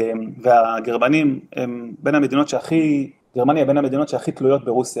 והגרמנים הם בין המדינות גרמניה בין המדינות שהכי תלויות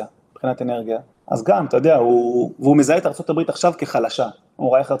ברוסיה, מבחינת אנרגיה. אז גם, אתה יודע, והוא מזהה את ארצות הברית עכשיו כחלשה. הוא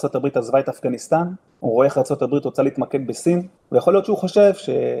רואה איך ארצות הברית עזבה את אפגניסטן, הוא רואה איך ארצות הברית רוצה להתמקד בסין, ויכול להיות שהוא חושב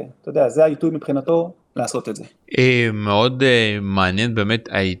שאתה יודע, זה העיתוי מבחינתו לעשות את זה. מאוד מעניין באמת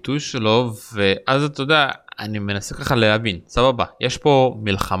העיתוי שלו, ואז אתה יודע, אני מנסה ככה להבין, סבבה, יש פה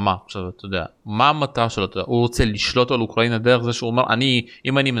מלחמה, עכשיו אתה יודע, מה המטרה שלו, אתה יודע, הוא רוצה לשלוט על אוקראינה דרך זה שהוא אומר,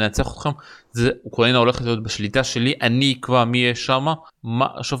 אם אני מנצח אתכם, אוקראינה הולכת להיות בשליטה שלי, אני אקבע מי יש שם,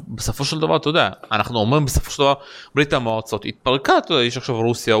 עכשיו בסופו של דבר, אתה יודע, אנחנו אומרים בסופו של דבר, ברית המועצות התפרקה, אתה יודע, יש עכשיו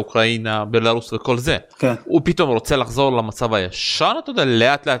רוסיה, אוקראינה, בלרוס וכל זה, כן. הוא פתאום רוצה לחזור למצב הישן, אתה יודע,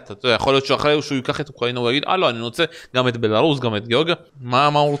 לאט לאט, אתה יודע, יכול להיות שאחרי שהוא ייקח את אוקראינה, הוא יגיד, לא, אני רוצה גם את בלרוס, גם את גיאורגיה, מה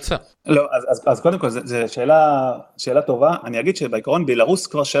הוא רוצה? לא, אז קודם כל, זו שאלה טובה, אני אגיד שבעיקרון בלרוס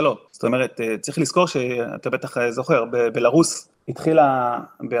כבר שלו, זאת אומרת, צריך לזכור שאתה בטח זוכר, בלרוס התחילה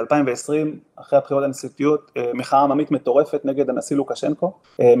ב-2020, אחרי הבחירות הנשיאותיות, מחאה עממית מטורפת נגד הנשיא לוקשנקו,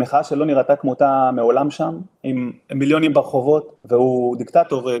 מחאה שלא נראתה כמותה מעולם שם, עם מיליונים ברחובות, והוא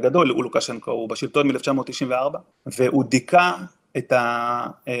דיקטטור גדול, הוא לוקשנקו, הוא בשלטון מ-1994, והוא דיכא את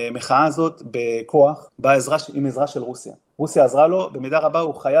המחאה הזאת בכוח, עם עזרה של רוסיה. רוסיה עזרה לו, במידה רבה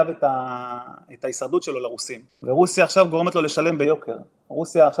הוא חייב את ההישרדות שלו לרוסים, ורוסיה עכשיו גורמת לו לשלם ביוקר.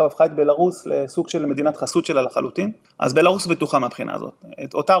 רוסיה עכשיו הפכה את בלרוס לסוג של מדינת חסות שלה לחלוטין, אז בלרוס בטוחה מהבחינה הזאת.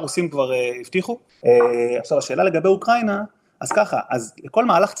 אותה הרוסים כבר הבטיחו. עכשיו השאלה לגבי אוקראינה, אז ככה, אז לכל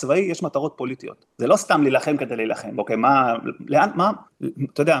מהלך צבאי יש מטרות פוליטיות. זה לא סתם להילחם כדי להילחם. אוקיי,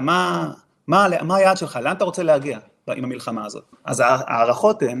 אתה יודע, מה היעד שלך? לאן אתה רוצה להגיע עם המלחמה הזאת? אז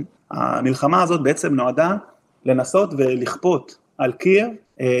הערכות הן, המלחמה הזאת בעצם נועדה לנסות ולכפות על קייב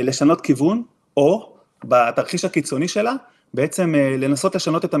לשנות כיוון, או בתרחיש הקיצוני שלה, בעצם לנסות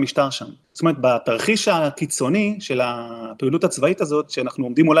לשנות את המשטר שם. זאת אומרת, בתרחיש הקיצוני של הפעילות הצבאית הזאת, שאנחנו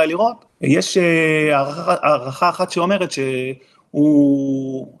עומדים אולי לראות, יש הערכה אחת שאומרת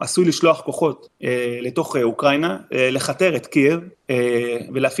שהוא עשוי לשלוח כוחות לתוך אוקראינה, לחתר את קייב,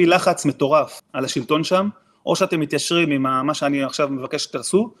 ולהפעיל לחץ מטורף על השלטון שם, או שאתם מתיישרים עם מה שאני עכשיו מבקש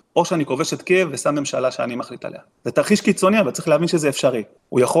שתעשו, או שאני כובש את קייב ושם ממשלה שאני מחליט עליה. זה תרחיש קיצוני, אבל צריך להבין שזה אפשרי.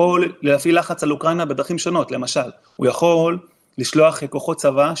 הוא יכול להפעיל לחץ על אוקראינה בדרכים שונות, למשל. הוא יכול לשלוח כוחות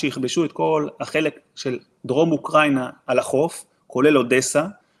צבא שיכבשו את כל החלק של דרום אוקראינה על החוף, כולל אודסה,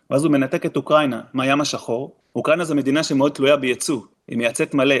 ואז הוא מנתק את אוקראינה מהים השחור. אוקראינה זו מדינה שמאוד תלויה בייצוא. היא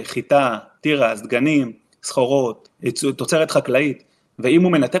מייצאת מלא, חיטה, תירס, דגנים, סחורות, תוצרת חקלאית. ואם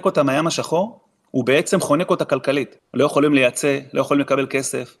הוא מנתק אותה מהים השחור, הוא בעצם חונק אותה כלכלית, לא יכולים לייצא, לא יכולים לקבל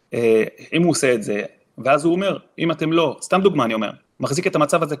כסף, אם הוא עושה את זה, ואז הוא אומר, אם אתם לא, סתם דוגמה אני אומר, מחזיק את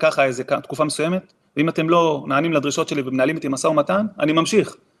המצב הזה ככה איזה תקופה מסוימת, ואם אתם לא נענים לדרישות שלי ומנהלים איתי משא ומתן, אני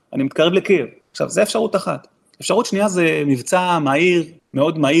ממשיך, אני מתקרב לקייב. עכשיו, זה אפשרות אחת. אפשרות שנייה זה מבצע מהיר,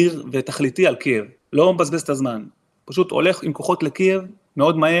 מאוד מהיר ותכליתי על קייב, לא מבזבז את הזמן, פשוט הולך עם כוחות לקייב,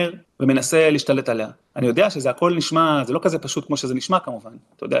 מאוד מהר, ומנסה להשתלט עליה. אני יודע שזה הכל נשמע, זה לא כזה פשוט כמו שזה נשמע כמובן,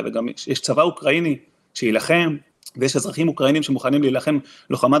 אתה יודע, וגם יש צבא אוקראיני שילחם, ויש אזרחים אוקראינים שמוכנים להילחם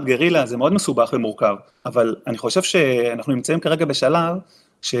לוחמת גרילה, זה מאוד מסובך ומורכב, אבל אני חושב שאנחנו נמצאים כרגע בשלב,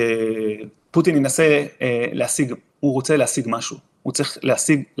 שפוטין ינסה להשיג, הוא רוצה להשיג משהו, הוא צריך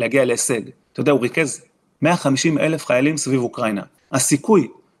להגיע להישג, אתה יודע, הוא ריכז 150,000 חיילים סביב אוקראינה, הסיכוי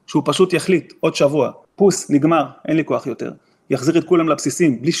שהוא פשוט יחליט עוד שבוע, פוס, נגמר, אין לי כוח יותר, יחזיר את כולם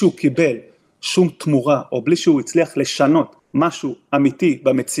לבסיסים, בלי שהוא קיבל שום תמורה, או בלי שהוא הצליח לשנות משהו אמיתי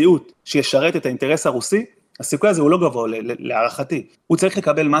במציאות, שישרת את האינטרס הרוסי, הסיכוי הזה הוא לא גבוה להערכתי, הוא צריך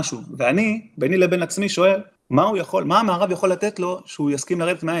לקבל משהו, ואני, ביני לבין עצמי שואל, מה המערב יכול לתת לו, שהוא יסכים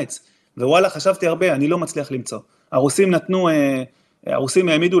לרדת מהעץ, ווואלה, חשבתי הרבה, אני לא מצליח למצוא, הרוסים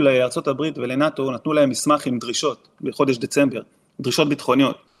העמידו לארצות הברית ולנאטו, נתנו להם מסמך עם דרישות, בחודש דצמבר, דרישות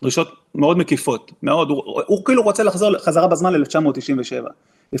ביטחוניות, דרישות מאוד מקיפות, מאוד, הוא כאילו רוצה לחזור חזרה בזמן ל-1997,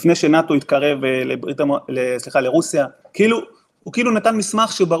 לפני שנאטו התקרב לרוסיה, הוא כאילו נתן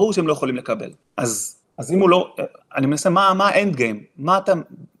מסמך שברור שהם לא יכולים לקבל, אז אם הוא לא, אני מנסה, מה האנד גיים?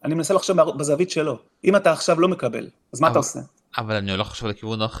 אני מנסה לחשוב בזווית שלו, אם אתה עכשיו לא מקבל, אז מה אתה עושה? אבל אני הולך עכשיו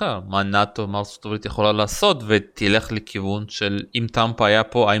לכיוון אחר, מה נאטו, מה ארצות הברית יכולה לעשות, ותלך לכיוון של אם טראמפ היה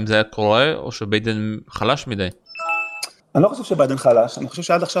פה, האם זה היה קורה, או שביידן חלש מדי? אני לא חושב שביידן חלש, אני חושב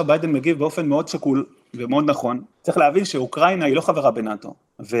שעד עכשיו ביידן מגיב באופן מאוד שקול ומאוד נכון. צריך להבין שאוקראינה היא לא חברה בנאטו,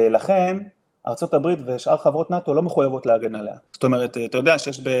 ולכן ארצות הברית ושאר חברות נאטו לא מחויבות להגן עליה. זאת אומרת, אתה יודע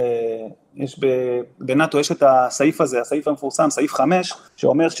שיש בנאטו יש את הסעיף הזה, הסעיף המפורסם, סעיף 5,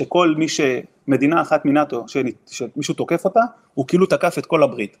 שאומר שכל מדינה אחת מנאטו, שמישהו תוקף אותה, הוא כאילו תקף את כל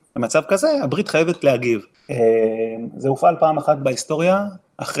הברית. במצב כזה, הברית חייבת להגיב. זה הופעל פעם אחת בהיסטוריה,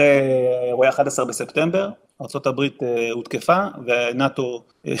 אחרי אירועי 11 בספטמבר, ארצות הברית הותקפה, ונאטו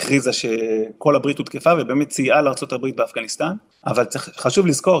הכריזה שכל הברית הותקפה, ובאמת סייעה לארצות הברית באפגניסטן, אבל חשוב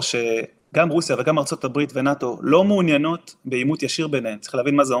לזכור שגם רוסיה וגם ארצות הברית ונאטו לא מעוניינות בעימות ישיר ביניהם, צריך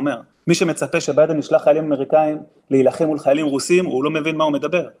להבין מה זה אומר. מי שמצפה שביידן ישלח חיילים אמריקאים להילחם מול חיילים רוסים, הוא לא מבין מה הוא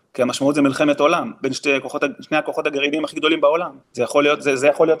מדבר, כי המשמעות זה מלחמת עולם, בין שני הכוחות הגרעיניים הכי גדולים בעולם, זה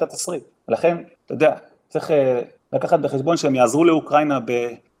יכול להיות התסריט. לכן, אתה יודע, צריך לקחת בחשבון שהם יעזרו לאוקראינה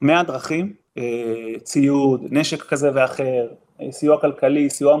ב100 דרכים, ציוד, נשק כזה ואחר, סיוע כלכלי,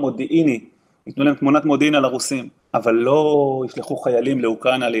 סיוע מודיעיני, ייתנו להם תמונת מודיעין על הרוסים, אבל לא ישלחו חיילים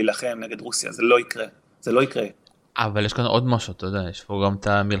לאוקראינה להילחם נגד רוסיה, זה לא יקרה. אבל יש כאן עוד משהו, אתה יודע, יש פה גם את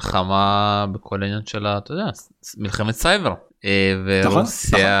המלחמה בכל העניין שלה, אתה יודע, מלחמת סייבר,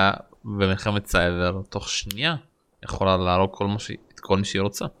 ורוסיה במלחמת סייבר תוך שנייה יכולה להרוג את כל מי שהיא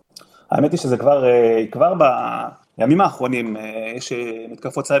רוצה. האמת היא שזה כבר בימים האחרונים, יש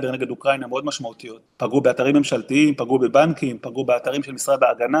מתקפות סייבר נגד אוקראינה מאוד משמעותיות, פגעו באתרים ממשלתיים, פגעו בבנקים, פגעו באתרים של משרד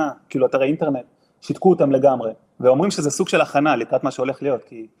ההגנה, כאילו אתרי אינטרנט, שיתקו אותם לגמרי, ואומרים שזה סוג של הכנה לקראת מה שהולך להיות,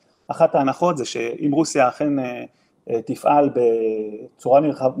 כי אחת ההנחות זה שאם רוסיה אכן תפעל בצורה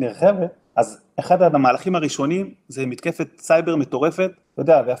נרחבת, אז אחד המהלכים הראשונים זה מתקפת סייבר מטורפת, אתה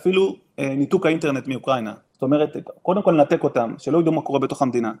יודע, ואפילו ניתוק האינטרנט מאוקראינה. זאת אומרת, קודם כל נתק אותם, שלא ידעו מה קורה בתוך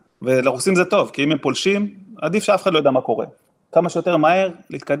המדינה. ולרוסים זה טוב, כי אם הם פולשים, עדיף שאף אחד לא ידע מה קורה. כמה שיותר מהר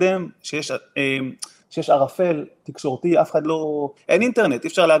להתקדם, שיש ערפל תקשורתי, אף אחד לא... אין אינטרנט, אי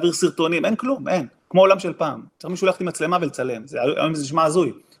אפשר להעביר סרטונים, אין כלום, אין. כמו עולם של פעם. צריך מישהו ללכת עם מצלמה ולצלם. היום זה נשמע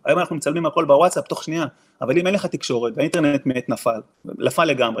הזוי. היום אנחנו מצלמים הכל בוואטסאפ תוך שנייה, אבל אם אין לך תקשורת, והאינטרנט נפל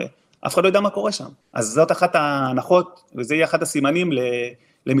לגמרי, אף אחד לא יודע מה קורה שם. אז זאת אחת ההנחות, וזה יהיה אחד הסימנים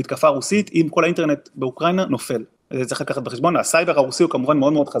למתקפה רוסית, אם כל האינטרנט באוקראינה נופל. זה צריך לקחת בחשבון, הסייבר הרוסי הוא כמובן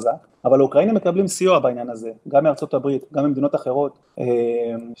מאוד מאוד חזק, אבל האוקראינים מקבלים סיוע בעניין הזה, גם מארצות הברית, גם ממדינות אחרות,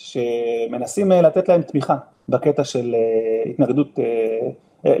 שמנסים לתת להם תמיכה בקטע של התנגדות,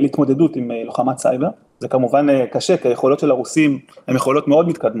 להתמודדות עם לוחמת סייבר. זה כמובן קשה, כי היכולות של הרוסים הן יכולות מאוד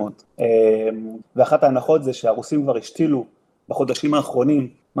מתקדמות, ואחת ההנחות זה שהרוסים כבר השתילו בחודשים האחרונים,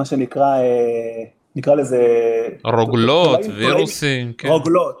 מה שנקרא, נקרא לזה רוגלות, וירוסים, כן.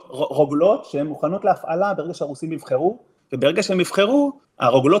 רוגלות שהן מוכנות להפעלה ברגע שהרוסים יבחרו, וברגע שהם יבחרו,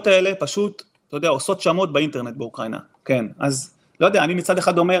 הרוגלות האלה פשוט, אתה יודע, עושות שמות באינטרנט באוקראינה. כן, אז לא יודע, אני מצד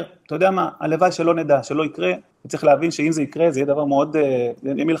אחד אומר, אתה יודע מה, הלוואי שלא נדע, שלא יקרה, וצריך להבין שאם זה יקרה, זה יהיה דבר מאוד,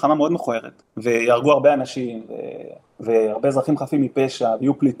 יהיה מלחמה מאוד מכוערת, ויהרגו הרבה אנשים, והרבה אזרחים חפים מפשע,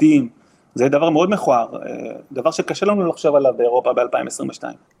 ויהיו פליטים, זה דבר מאוד מכוער, דבר שקשה לנו לחשוב עליו באירופה ב-2022.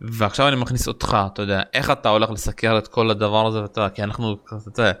 ועכשיו אני מכניס אותך, אתה יודע, איך אתה הולך לסקר את כל הדבר הזה, כי אנחנו,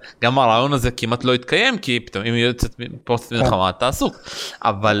 אתה יודע, גם הרעיון הזה כמעט לא יתקיים, כי פתאום אם יוצאת פוסט מלחמה אתה עסוק,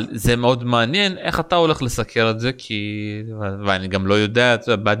 אבל זה מאוד מעניין, איך אתה הולך לסקר את זה, ואני גם לא יודע,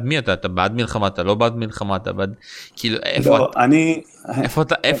 אתה יודע, בעד מי אתה בעד מלחמה, אתה לא בעד מלחמה, אתה בעד, כאילו,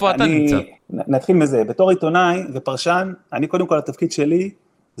 איפה אתה נמצא? נתחיל מזה, בתור עיתונאי ופרשן, אני קודם כל התפקיד שלי,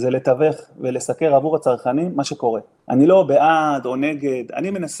 זה לתווך ולסקר עבור הצרכנים מה שקורה. אני לא בעד או נגד,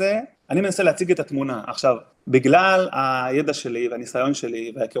 אני מנסה להציג את התמונה. עכשיו, בגלל הידע שלי והניסיון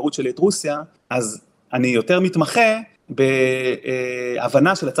שלי וההיכרות שלי את רוסיה, אז אני יותר מתמחה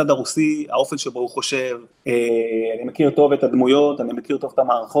בהבנה של הצד הרוסי, האופן שבו הוא חושב, אני מכיר טוב את הדמויות, אני מכיר טוב את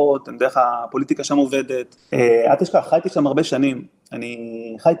המערכות, אני יודע איך הפוליטיקה שם עובדת, אל תשכח, חייתי שם הרבה שנים, אני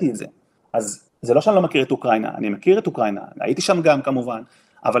חייתי את זה. אז זה לא שאני לא מכיר את אוקראינה, אני מכיר את אוקראינה, הייתי שם גם כמובן,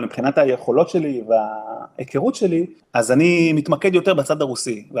 אבל מבחינת היכולות שלי וההיכרות שלי, אז אני מתמקד יותר בצד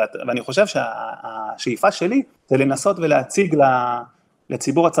הרוסי, ואני חושב שהשאיפה שלי זה לנסות ולהציג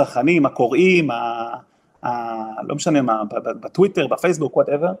לציבור הצרכנים, הקוראים, לא משנה מה, בטוויטר, בפייסבוק,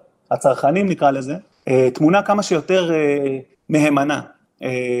 whatever, הצרכנים נקרא לזה, תמונה כמה שיותר מהימנה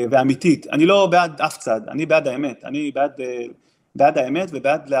ואמיתית. אני לא בעד אף צד, אני בעד האמת, אני בעד האמת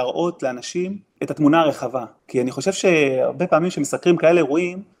ובעד להראות לאנשים את התמונה הרחבה, כי אני חושב שהרבה פעמים שמסקרים כאלה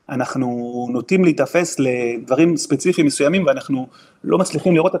אירועים, אנחנו נוטים להתאפס לדברים ספציפיים מסוימים, ואנחנו לא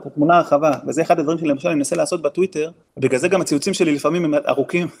מצליחים לראות את התמונה הרחבה, וזה אחד הדברים שלמשל אני מנסה לעשות בטוויטר, ובגלל זה גם הציוצים שלי לפעמים הם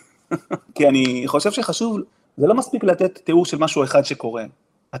ארוכים, כי אני חושב שחשוב, זה לא מספיק לתת תיאור של משהו אחד שקורה,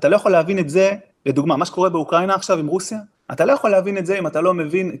 אתה לא יכול להבין את זה, לדוגמה, מה שקורה באוקראינה עכשיו עם רוסיה, אתה לא יכול להבין את זה אם אתה לא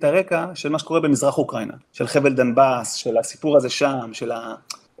מבין את הרקע של מה שקורה במזרח אוקראינה, של חבל דנבאס, של הסיפור הזה שם, של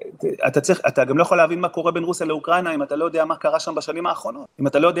אתה גם לא יכול להבין מה קורה בין רוסיה לאוקראינה, אם אתה לא יודע מה קרה שם בשנים האחרונות, אם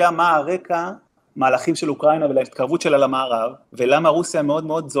אתה לא יודע מה הרקע, מהלכים של אוקראינה ולהתקרבות שלה למערב, ולמה רוסיה מאוד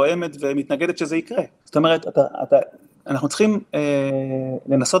מאוד זוהמת ומתנגדת שזה יקרה. זאת אומרת, אנחנו צריכים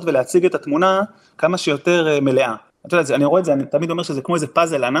לנסות ולהציג את התמונה כמה שיותר מלאה. אתה יודע, אני רואה את זה, אני תמיד אומר שזה כמו איזה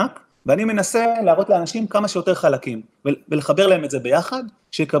פאזל ענק, ואני מנסה להראות לאנשים כמה שיותר חלקים, ולחבר להם את זה ביחד,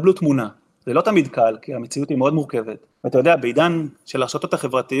 שיקבלו תמונה. זה לא תמיד קל, כי המציאות היא מאוד מורכבת. ואתה יודע, בעידן של הרשתות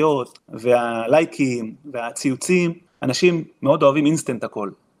החברתיות, והלייקים, והציוצים, אנשים מאוד אוהבים אינסטנט הכל.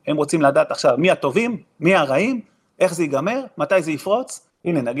 הם רוצים לדעת עכשיו מי הטובים, מי הרעים, איך זה ייגמר, מתי זה יפרוץ.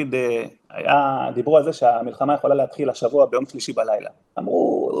 הנה, נגיד, דיברו על זה שהמלחמה יכולה להתחיל השבוע ביום שלישי בלילה.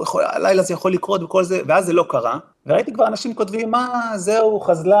 אמרו, הלילה זה יכול לקרות וכל זה, ואז זה לא קרה. וראיתי כבר אנשים כותבים, מה, זהו,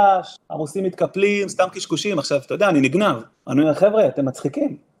 חזלש, הרוסים מתקפלים, סתם קשקושים. עכשיו, אתה יודע, אני נגנב. אני אומר, חבר'ה, אתם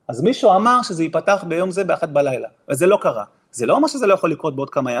מצחיקים. אז מישהו אמר שזה ייפתח ביום זה באחת בלילה, וזה לא קרה. זה לא אומר שזה לא יכול לקרות בעוד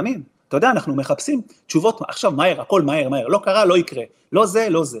כמה ימים. אתה יודע, אנחנו מחפשים תשובות, עכשיו מהר, הכל מהר, מהר, לא קרה, לא יקרה, לא זה,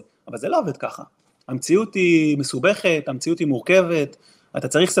 לא זה. אבל זה לא עובד ככה. המציאות היא מסובכת, המציאות היא מורכבת, אתה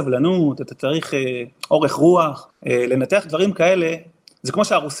צריך סבלנות, אתה צריך אורך רוח, לנתח דברים כאלה. זה כמו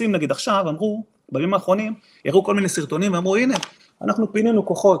שהרוסים נגיד עכשיו אמרו, בימים האחרונים, יראו כל מיני סרטונים ואמרו, הנה, אנחנו פינינו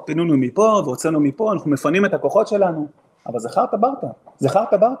כוחות, פינינו מפה והוצאנו מפה, אנחנו מפנים את הכוחות שלנו. אבל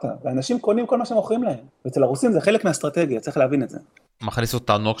זכרת ברטה, ואנשים קונים כל מה שמוכרים להם. ואצל הרוסים זה חלק מהאסטרטגיה, צריך להבין את זה. מכניס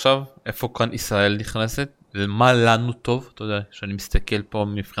אותנו עכשיו, איפה כאן ישראל נכנסת, ומה לנו טוב, אתה יודע, שאני מסתכל פה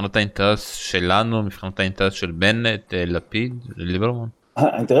מבחינת האינטרס שלנו, מבחינת האינטרס של בנט, לפיד, ליברמן.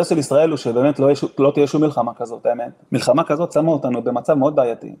 האינטרס של ישראל הוא שבאמת לא תהיה שום מלחמה כזאת, האמת. מלחמה כזאת שמה אותנו במצב מאוד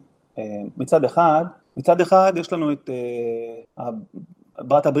בעייתי. מצד אחד יש לנו את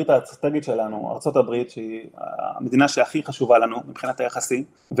ברת הברית האסטרטגית שלנו, ארצות הברית, שהיא המדינה שהכי חשובה לנו מבחינת היחסים,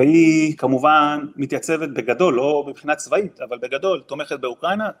 והיא כמובן מתייצבת בגדול, לא מבחינה צבאית, אבל בגדול תומכת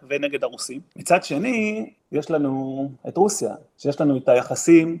באוקראינה ונגד הרוסים. מצד שני, יש לנו את רוסיה, שיש לנו את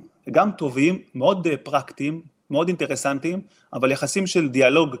היחסים גם טובים, מאוד פרקטיים, מאוד אינטרסנטיים, אבל יחסים של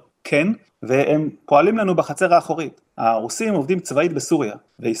דיאלוג כן, והם פועלים לנו בחצר האחורית. הרוסים עובדים צבאית בסוריה,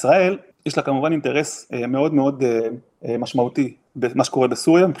 וישראל יש לה כמובן אינטרס מאוד מאוד משמעותי במה שקורה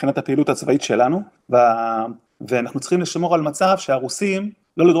בסוריה, מבחינת הפעילות הצבאית שלנו, ואנחנו צריכים לשמור על מצב שהרוסים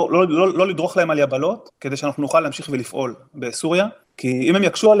לא לדרוך להם על יבלות, כדי שאנחנו נוכל להמשיך ולפעול בסוריה, כי אם הם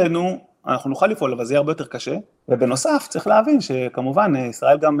יקשו עלינו, אנחנו נוכל לפעול, אבל זה יהיה הרבה יותר קשה, ובנוסף צריך להבין שכמובן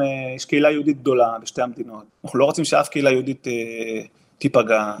ישראל גם יש קהילה יהודית גדולה בשתי המדינות, אנחנו לא רוצים שאף קהילה יהודית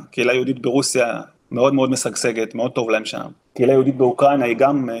תיפגע, קהילה יהודית ברוסיה מאוד מאוד משגשגת, מאוד טוב להם שם, קהילה יהודית באוקראינה היא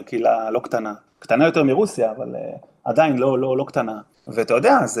גם קהילה לא קטנה, קטנה יותר מרוסיה, אבל עדיין לא קטנה, ואתה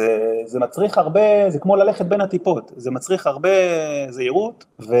יודע, זה מצריך הרבה, זה כמו ללכת בין הטיפות, זה מצריך הרבה זהירות,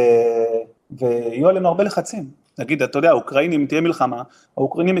 ויהיו עלינו הרבה לחצים. נגיד, אתה יודע, האוקראינים, תהיה מלחמה,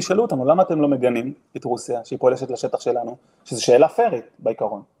 האוקראינים ישאלו אותנו, למה אתם לא מגנים את רוסיה, שהיא פולשת לשטח שלנו, שזו שאלה פיירית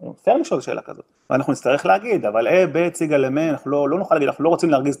בעיקרון, פייר לשאול שאלה כזאת, ואנחנו נצטרך להגיד, אבל בציגה למה, אנחנו לא נוכל להגיד, אנחנו לא רוצים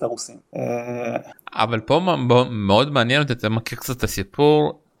להרגיז את הרוסים. אבל פה מאוד מעניין אותי, אתה מכיר קצת את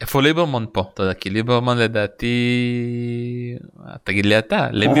הסיפור, איפה ליברמן פה? אתה יודע, כי ליברמן לדעתי, תגיד לי אתה,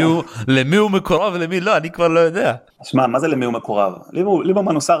 למי הוא מקורב ולמי לא, אני כבר לא יודע. שמע, מה זה למי הוא מקורב?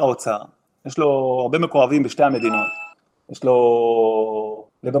 ליברמן הוא שר האוצר, יש לו הרבה מקורבים בשתי המדינות,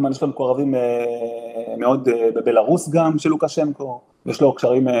 ליברמן יש לו מקורבים מאוד בבלרוס גם של לוקשנקו, יש לו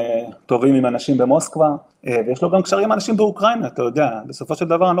קשרים טובים עם אנשים במוסקבה, ויש לו גם קשרים עם אנשים באוקראינה, אתה יודע, בסופו של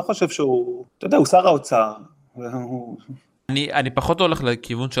דבר אני לא חושב שהוא, אתה יודע, הוא שר האוצר, אני פחות הולך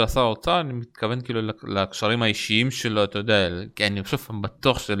לכיוון של השר האוצר, אני מתכוון כאילו לקשרים האישיים שלו, אתה יודע, כי אני חושב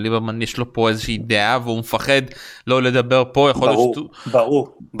בטוח שליברמן יש לו פה איזושהי דעה והוא מפחד לא לדבר פה, יכול להיות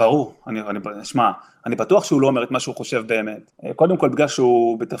ברור, אני בטוח שהוא לא אומר את מה שהוא חושב באמת, קודם כל בגלל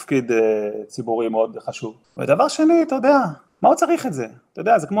שהוא בתפקיד ציבורי מאוד חשוב, ודבר שני, אתה יודע, מה הוא צריך את זה? אתה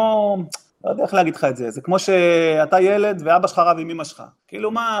יודע, זה כמו, לא יודע איך להגיד לך את זה, זה כמו שאתה ילד ואבא שלך רב עם אמא שלך,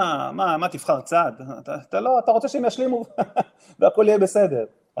 כאילו מה תבחר צעד? אתה רוצה שהם ישלימו והכל יהיה בסדר.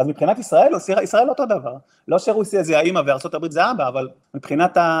 אז מבחינת ישראל אותו דבר, לא שרוסיה זה האמא וארצות הברית זה אבא, אבל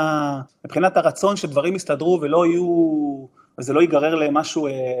מבחינת הרצון שדברים יסתדרו ולא יהיו, וזה לא ייגרר למשהו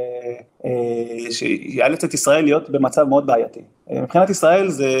שיאלץ את ישראל להיות במצב מאוד בעייתי. מבחינת ישראל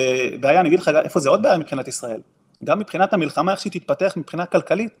זה בעיה, אני אגיד לך איפה זה עוד בעיה מבחינת ישראל. גם מבחינת המלחמה, איך שהיא תתפתח מבחינה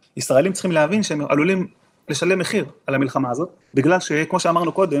כלכלית, ישראלים צריכים להבין שהם עלולים לשלם מחיר על המלחמה הזאת, בגלל שכמו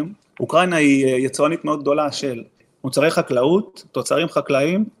שאמרנו קודם, אוקראינה היא יצואנית מאוד גדולה של מוצרי חקלאות, תוצרים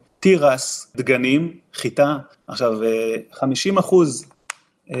חקלאיים, תירס, דגנים, חיטה, עכשיו 50%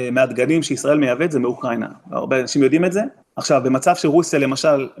 מהדגנים שישראל מייבאת זה מאוקראינה, הרבה אנשים יודעים את זה, עכשיו במצב שרוסיה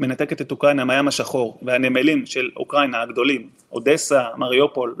למשל מנתקת את אוקראינה מהים השחור, והנמלים של אוקראינה הגדולים, אודסה,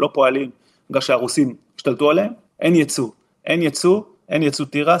 מריופול, לא פועלים, בגלל שהרוסים השתלטו עליהם, אין יצוא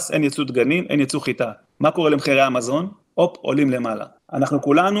תירס, אין יצוא דגנים, אין יצוא חיטה. מה קורה למחירי המזון? עולים למעלה. אנחנו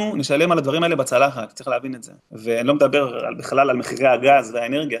כולנו נשלם על הדברים האלה בצלחת, צריך להבין את זה. ואני לא מדבר בכלל על מחירי הגז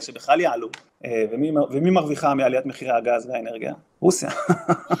והאנרגיה, שבכלל יעלו. ומי מרוויחה מעליית מחירי הגז והאנרגיה? רוסיה.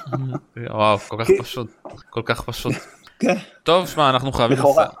 וואו, כל כך פשוט. טוב, שמע,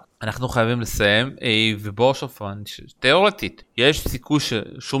 אנחנו חייבים לסיים, ובוא שופן, תיאורטית, יש סיכוי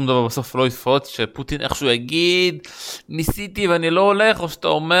ששום דבר בסוף לא יפרוץ, שפוטין איכשהו יגיד, ניסיתי ואני לא הולך, או שאתה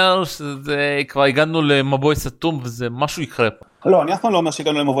אומר שזה כבר הגענו למבוי סתום, וזה משהו יקרה פה. לא, אני אף פעם לא אומר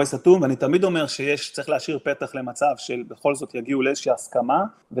שהגענו למבוי סתום, ואני תמיד אומר צריך להשאיר פתח למצב של בכל זאת יגיעו לאיזושהי הסכמה,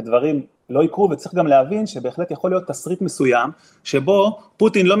 ודברים לא יקרו, וצריך גם להבין שבהחלט יכול להיות תסריט מסוים, שבו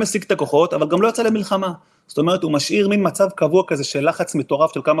פוטין לא משיג את הכוחות, אבל גם לא יוצא למלחמה. זאת אומרת, הוא משאיר מין מצב קבוע כזה של לחץ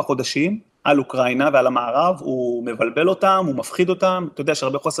מטורף של כמה חודשים על אוקראינה ועל המערב, הוא מבלבל אותם, הוא מפחיד אותם, אתה יודע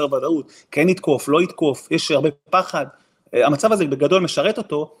שהרבה חוסר ודאות, כן יתקוף, לא יתקוף, יש הרבה פחד, המצב הזה בגדול משרת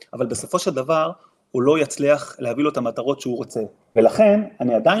אותו, אבל בסופו של דבר הוא לא יצליח להביא לו את המטרות שהוא רוצה, ולכן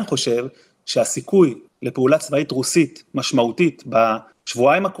אני עדיין חושב שהסיכוי לפעולה צבאית רוסית משמעותית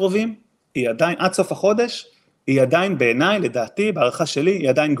בשבועיים הקרובים, היא עדיין עד סוף החודש, היא עדיין בעיניי, לדעתי, בערכה שלי, היא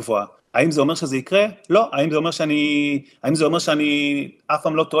עדיין גבוהה. האם זה אומר שזה יקרה? לא. האם זה אומר שאני אף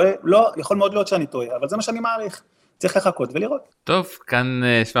פעם לא טועה? לא, יכול מאוד להיות שאני טועה, אבל זה מה שאני מעריך. צריך לחכות ולראות. טוב, כאן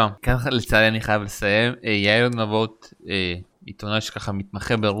לצערי אני חייב לסיים. יאיר נבות, עיתונאי שככה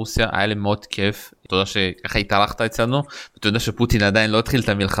מתמחה ברוסיה, היה לי מאוד כיף. תודה שככה התארחת אצלנו, ותודה שפוטין עדיין לא התחיל את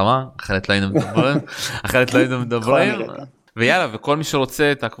המלחמה, אחרת לא היינו מדברים. ויאללה, וכל מי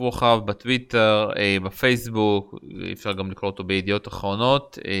שרוצה, תעקבו אחריו בטוויטר, בפייסבוק, אפשר גם לקרוא אותו בידיעות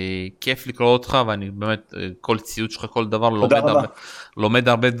אחרונות, כיף לקרוא אותך, ואני באמת, כל ציוד שלך, כל דבר, לומד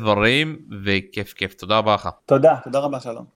הרבה דברים, וכיף, תודה רבה לך. תודה רבה, שלום.